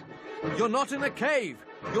 sort of. You're not in a cave.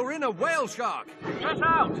 You're in a whale shark. Get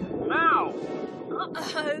out, now!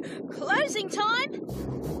 Uh-oh, closing time.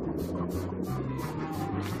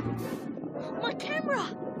 My camera.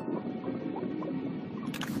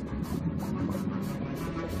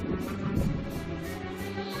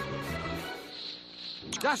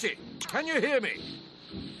 Dashi, can you hear me?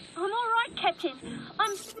 I'm all right, Captain.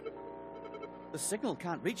 The signal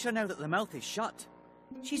can't reach her now that the mouth is shut.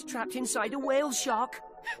 She's trapped inside a whale shark.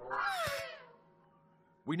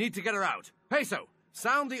 We need to get her out. Peso,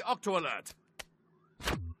 sound the Octo alert.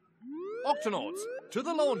 Octonauts, to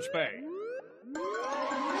the launch bay.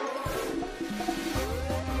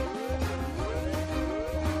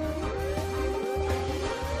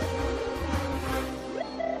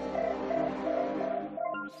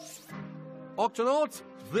 Octonauts,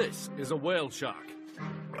 this is a whale shark.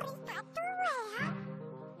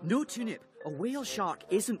 No, Tunip, a whale shark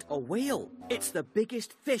isn't a whale. It's the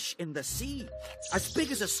biggest fish in the sea. As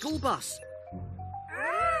big as a school bus.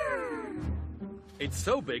 It's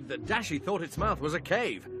so big that Dashi thought its mouth was a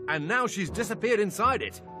cave, and now she's disappeared inside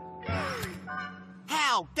it.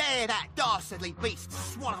 How dare that dastardly beast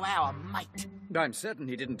swallow our mate? I'm certain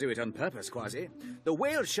he didn't do it on purpose, Quasi. The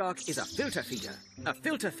whale shark is a filter feeder. A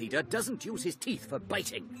filter feeder doesn't use his teeth for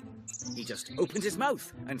biting. He just opens his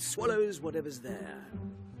mouth and swallows whatever's there.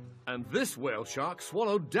 And this whale shark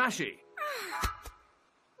swallowed Dashi.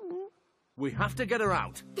 We have to get her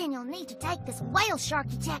out. Then you'll need to take this whale shark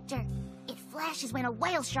detector. It flashes when a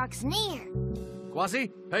whale shark's near.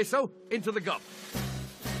 Quasi, Peso, into the gup.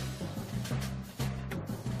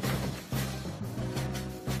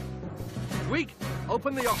 Squeak,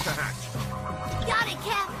 open the octa hatch. Got it,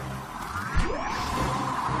 Cap.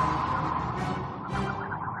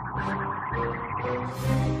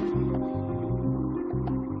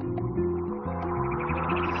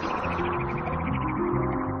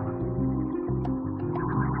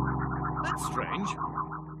 That's strange.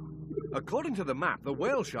 According to the map, the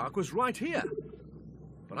whale shark was right here.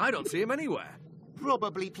 But I don't see him anywhere.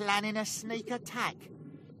 Probably planning a sneak attack.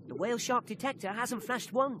 The whale shark detector hasn't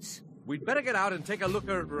flashed once. We'd better get out and take a look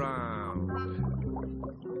around.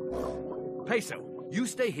 Peso, you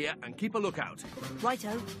stay here and keep a lookout.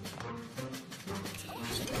 Righto.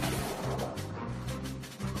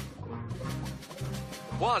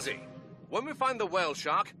 Quasi, when we find the whale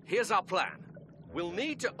shark, here's our plan. We'll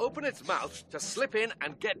need to open its mouth to slip in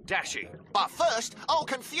and get Dashi. But first, I'll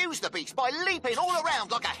confuse the beast by leaping all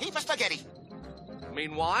around like a heap of spaghetti.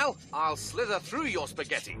 Meanwhile, I'll slither through your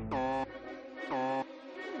spaghetti.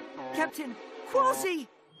 Captain, Quasi!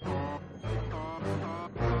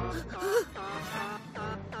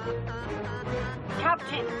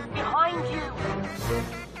 Captain, behind you!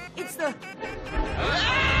 It's the...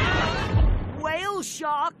 whale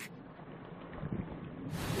shark!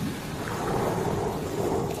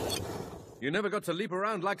 You never got to leap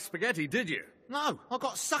around like spaghetti, did you? No, I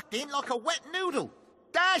got sucked in like a wet noodle.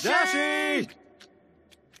 Dashi! Dashi!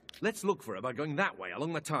 Let's look for her by going that way,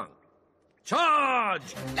 along the tongue.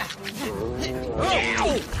 Charge!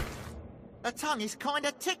 The tongue is kind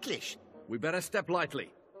of ticklish. We better step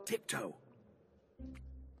lightly. Tiptoe.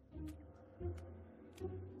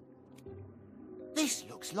 This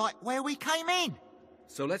looks like where we came in.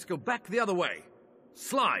 So let's go back the other way.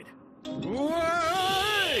 Slide.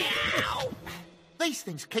 These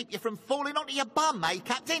things keep you from falling onto your bum, eh,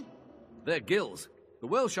 Captain? They're gills. The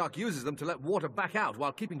whale shark uses them to let water back out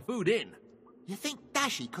while keeping food in. You think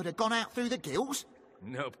Dashy could have gone out through the gills?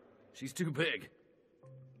 Nope. She's too big.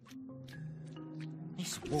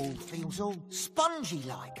 This wall feels all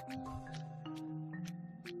spongy-like.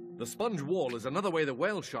 The sponge wall is another way the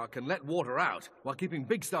whale shark can let water out while keeping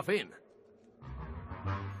big stuff in.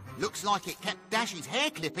 Looks like it kept Dashy's hair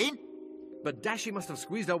clip in. But Dashy must have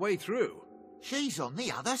squeezed her way through. She's on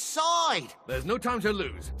the other side. There's no time to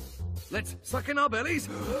lose. Let's suck in our bellies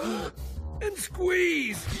and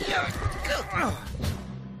squeeze.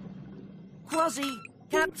 Quasi,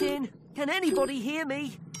 Captain, can anybody hear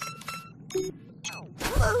me?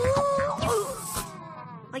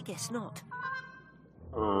 I guess not.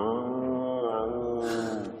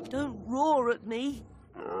 Don't roar at me.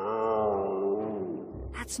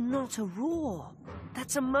 That's not a roar.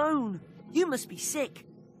 That's a moan. You must be sick.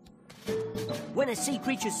 When a sea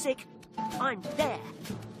creature's sick, I'm there.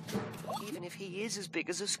 Even if he is as big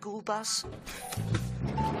as a school bus.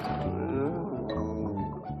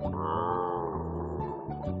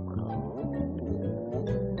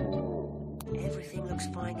 Everything looks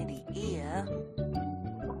fine in the ear.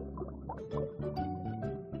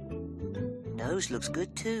 Nose looks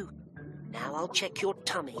good too. Now I'll check your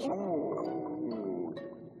tummy.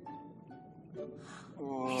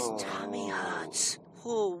 His tummy hurts.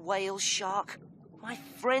 Poor whale shark. My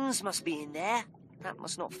friends must be in there. That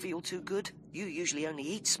must not feel too good. You usually only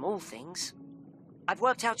eat small things. I've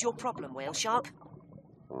worked out your problem, whale shark.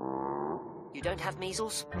 You don't have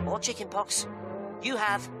measles or chickenpox. You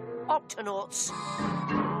have Octonauts.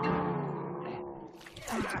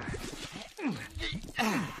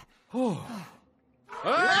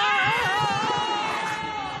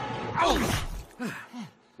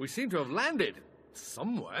 We seem to have landed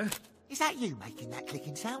somewhere. Is that you making that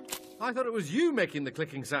clicking sound? I thought it was you making the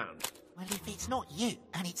clicking sound. Well, if it's not you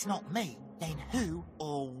and it's not me, then who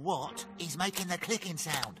or what is making the clicking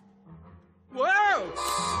sound? Whoa!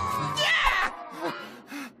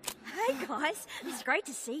 Hey, guys. It's great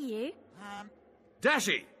to see you.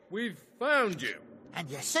 Dashy, we've found you. And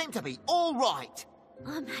you seem to be all right.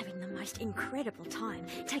 I'm having the most incredible time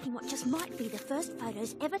taking what just might be the first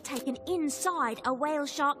photos ever taken inside a whale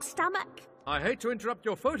shark's stomach. I hate to interrupt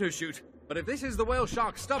your photo shoot, but if this is the whale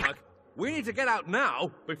shark's stomach, we need to get out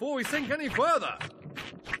now before we sink any further.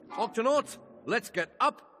 Octonauts, let's get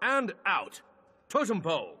up and out. Totem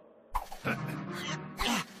pole.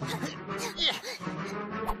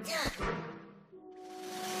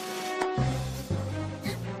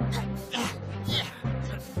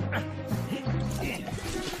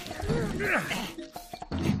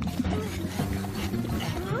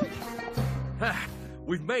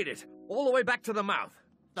 We've made it, all the way back to the mouth.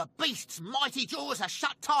 The beast's mighty jaws are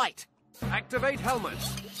shut tight. Activate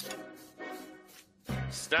helmets.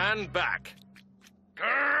 Stand back.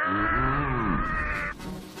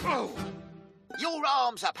 Oh. Your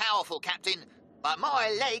arms are powerful, Captain, but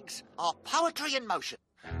my legs are poetry in motion.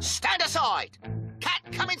 Stand aside. Cat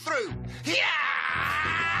coming through.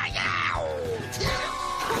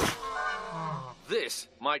 This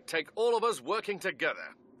might take all of us working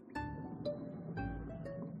together.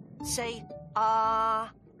 Say,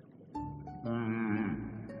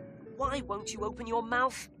 Why won't you open your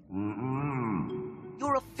mouth?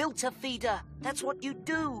 You're a filter feeder. That's what you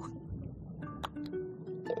do.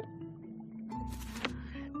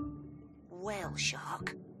 Whale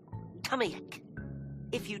shark. Tummy ache.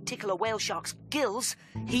 If you tickle a whale shark's gills,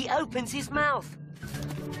 he opens his mouth.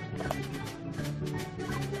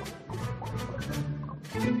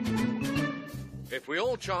 If we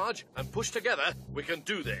all charge and push together, we can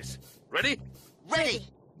do this. Ready? Ready!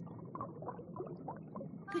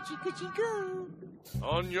 Coochie coochie goo.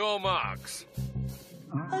 On your marks.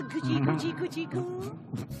 A coochie coochie coochie goo.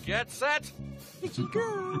 Get set. Coochie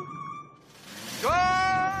goo. Go!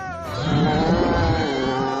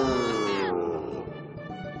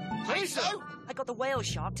 Peso! I got the whale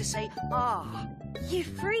shark to say, ah. You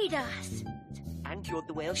freed us. And cured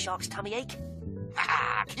the whale shark's tummy ache.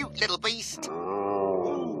 Ah, cute little beast.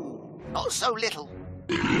 Not so little.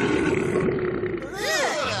 I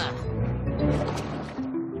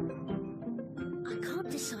can't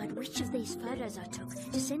decide which of these photos I took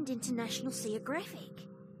to send into National Geographic.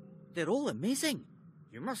 They're all amazing.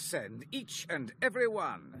 You must send each and every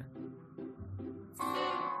one.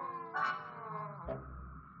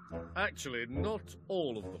 Actually, not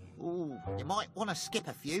all of them. Ooh, you might want to skip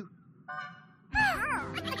a few.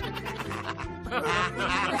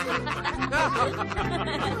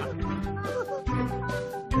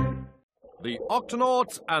 The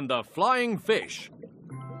Octonauts and the Flying Fish.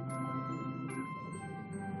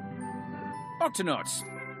 Octonauts.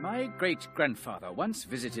 My great-grandfather once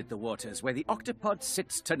visited the waters where the octopod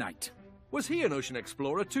sits tonight. Was he an ocean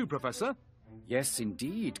explorer too, Professor? Yes,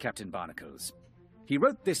 indeed, Captain Barnacles. He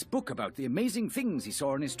wrote this book about the amazing things he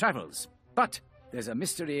saw in his travels. But there's a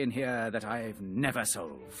mystery in here that I've never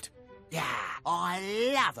solved. Yeah,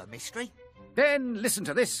 I love a mystery. Then listen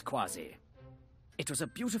to this, Quasi. It was a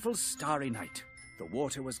beautiful starry night. The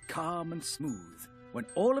water was calm and smooth, when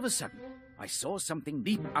all of a sudden I saw something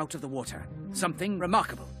leap out of the water. Something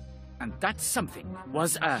remarkable. And that something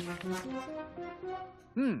was a...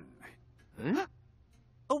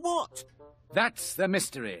 A what? That's the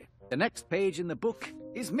mystery. The next page in the book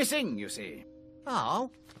is missing, you see. Oh,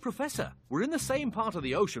 Professor, we're in the same part of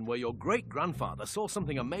the ocean where your great-grandfather saw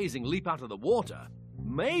something amazing leap out of the water.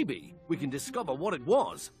 Maybe we can discover what it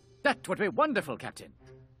was. That would be wonderful, Captain.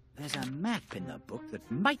 There's a map in the book that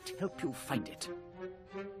might help you find it.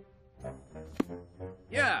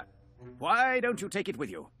 Yeah. Why don't you take it with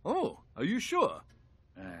you? Oh, are you sure?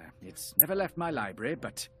 It's never left my library,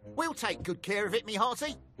 but... We'll take good care of it, me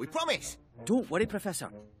hearty. We promise. Don't worry,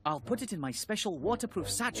 Professor. I'll put it in my special waterproof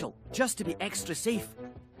satchel, just to be extra safe.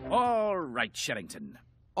 All right, Shellington.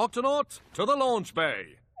 Octonauts, to the launch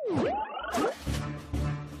bay.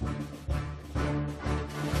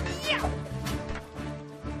 Yeah.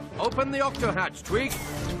 Open the octo hatch, Tweak.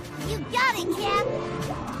 You got it, Cap.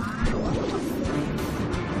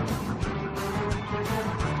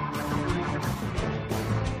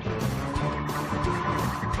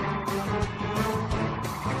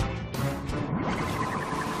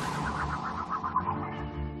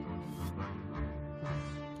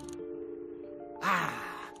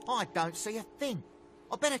 I don't see a thing.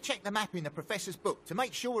 I better check the map in the professor's book to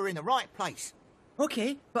make sure we're in the right place.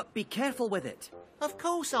 Okay, but be careful with it. Of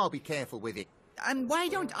course I'll be careful with it. And why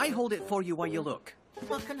don't I hold it for you while you look?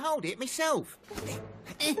 I can hold it myself.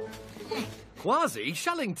 Quasi,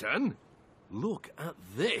 Shellington, look at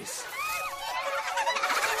this.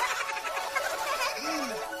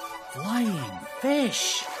 Flying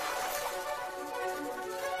fish.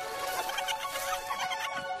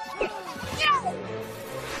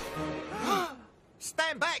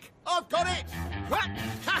 Stand back! I've got it!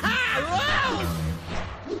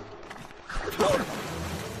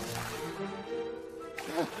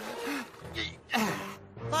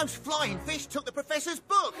 Those flying fish took the professor's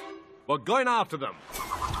book! We're going after them.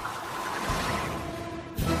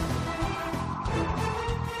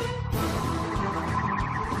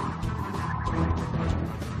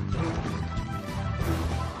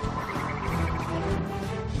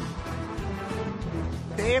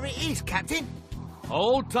 There it is, Captain.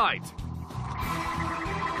 Hold tight.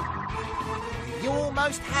 You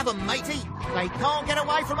almost have them, matey. They can't get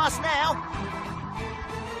away from us now.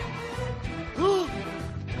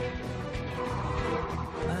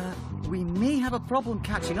 We may have a problem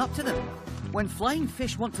catching up to them. When flying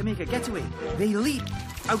fish want to make a getaway, they leap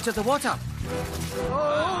out of the water.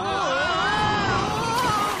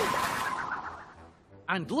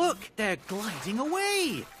 And look, they're gliding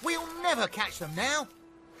away. We'll never catch them now.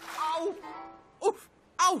 Ow! Oof!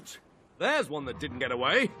 Ouch! There's one that didn't get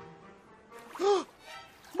away.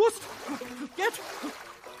 Must get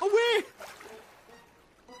away.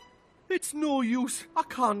 It's no use. I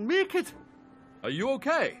can't make it. Are you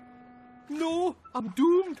okay? No, I'm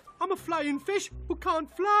doomed. I'm a flying fish who can't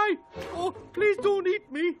fly. Oh, please don't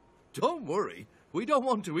eat me. Don't worry. We don't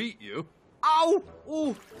want to eat you. Ow!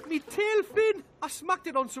 Oh, me tail fin. I smacked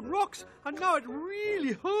it on some rocks and now it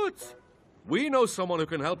really hurts. We know someone who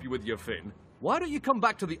can help you with your fin. Why don't you come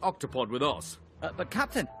back to the octopod with us? But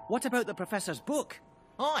Captain, what about the professor's book?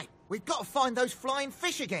 Aye, we've got to find those flying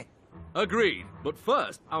fish again. Agreed. But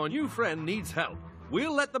first, our new friend needs help.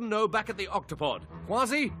 We'll let them know back at the octopod.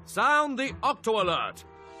 Quasi, sound the octo alert.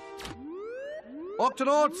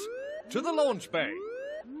 Octonauts, to the launch bay.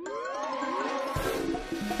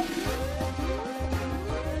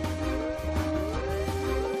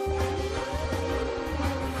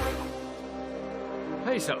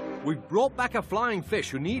 Hey, so, we've brought back a flying fish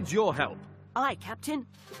who needs your help. Aye, Captain.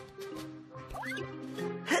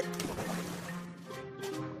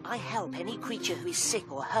 I help any creature who is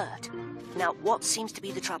sick or hurt. Now, what seems to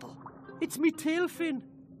be the trouble? It's me tail fin.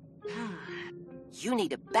 You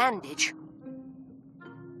need a bandage.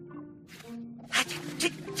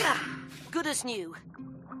 Good as new.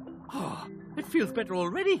 Oh, it feels better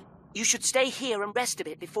already. You should stay here and rest a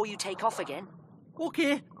bit before you take off again.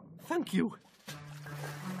 Okay, thank you.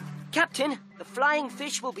 Captain, the flying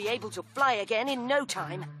fish will be able to fly again in no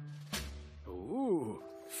time. Ooh,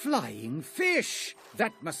 flying fish!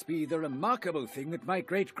 That must be the remarkable thing that my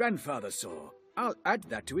great-grandfather saw. I'll add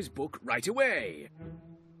that to his book right away.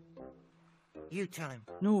 You tell him.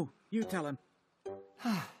 No, you tell him.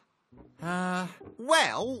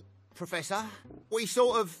 Well, Professor, we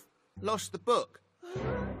sort of lost the book.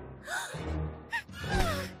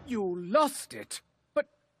 You lost it?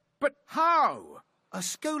 But how? A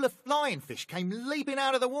school of flying fish came leaping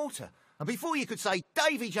out of the water, and before you could say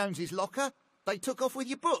Davy Jones's locker, they took off with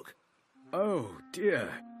your book. Oh, dear.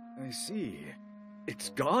 I see. It's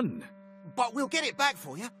gone. But we'll get it back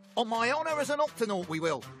for you. On my honour as an Octonaut, we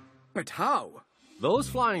will. But how? Those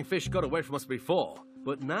flying fish got away from us before,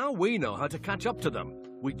 but now we know how to catch up to them.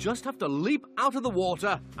 We just have to leap out of the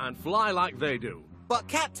water and fly like they do. But,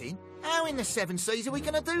 Captain, how in the seven seas are we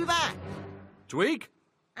going to do that? Tweak?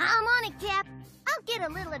 I'm on it, Cap. I'll get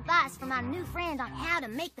a little advice from my new friend on how to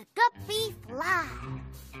make the guppy fly.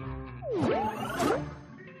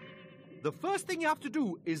 The first thing you have to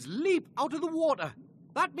do is leap out of the water.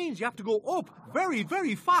 That means you have to go up very,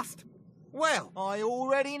 very fast. Well, I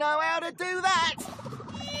already know how to do that.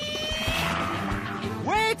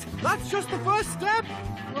 Wait, that's just the first step.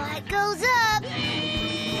 What goes up?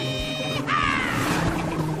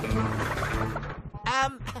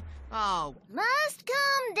 Oh. Must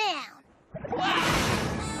come down.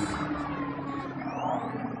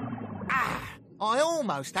 I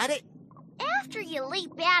almost had it. After you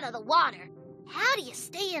leap out of the water, how do you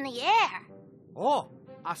stay in the air? Oh,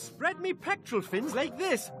 I spread me pectoral fins like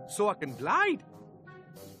this so I can glide.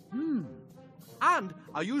 And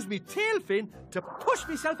I use me tail fin to push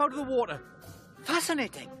myself out of the water.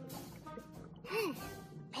 Fascinating.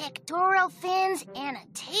 Pectoral fins and a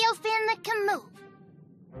tail fin that can move.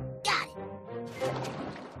 Got it.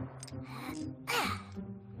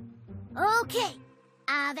 Okay,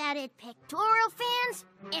 I've added pectoral fins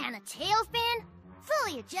and a tail fin,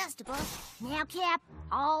 fully adjustable. Now, Cap,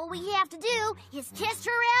 all we have to do is test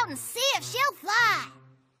her out and see if she'll fly.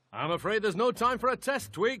 I'm afraid there's no time for a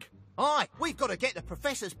test, Tweak. Aye, we've got to get the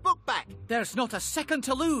Professor's book back. There's not a second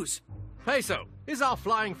to lose. Peso, is our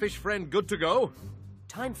flying fish friend good to go?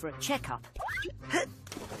 Time for a checkup.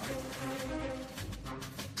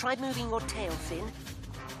 Try moving your tail fin.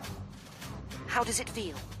 How does it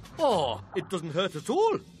feel? Oh, it doesn't hurt at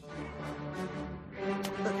all.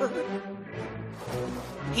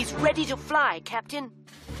 He's ready to fly, Captain.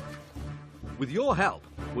 With your help,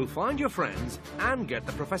 we'll find your friends and get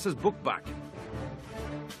the Professor's book back.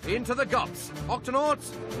 Into the guts.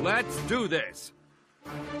 Octonauts, let's do this.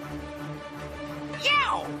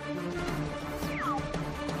 Yow!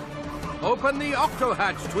 Open the octo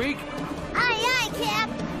hatch, Tweak. Aye, aye, Cap.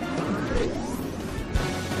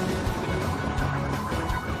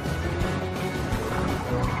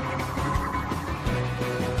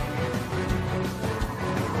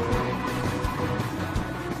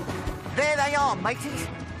 There they are, mateys.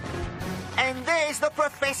 And there's the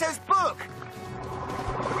Professor's book.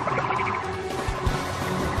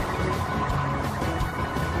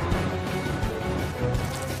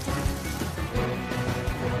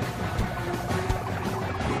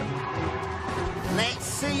 Let's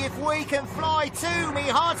see if we can fly too, me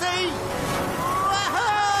hearty.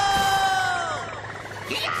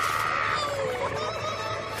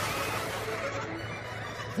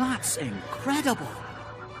 That's incredible.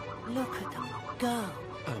 Look at them go.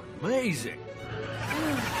 Amazing.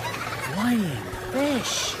 Flying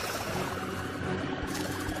fish.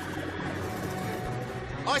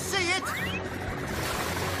 I see it.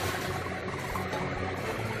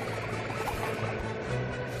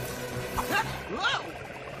 Whoa!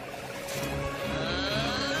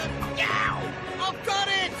 I've got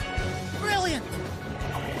it. Brilliant.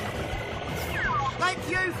 Thank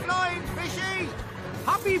you, flying fishy.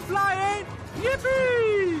 Happy flying!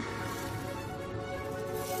 Yippee!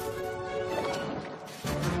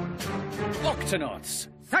 Octonauts!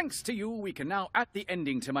 Thanks to you, we can now add the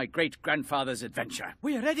ending to my great-grandfather's adventure.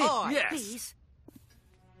 We're ready. Yes. Please.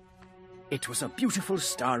 It was a beautiful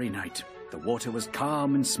starry night. The water was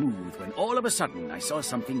calm and smooth when all of a sudden I saw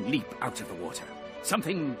something leap out of the water.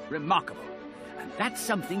 Something remarkable. And that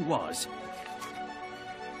something was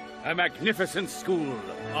a magnificent school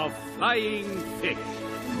of flying fish.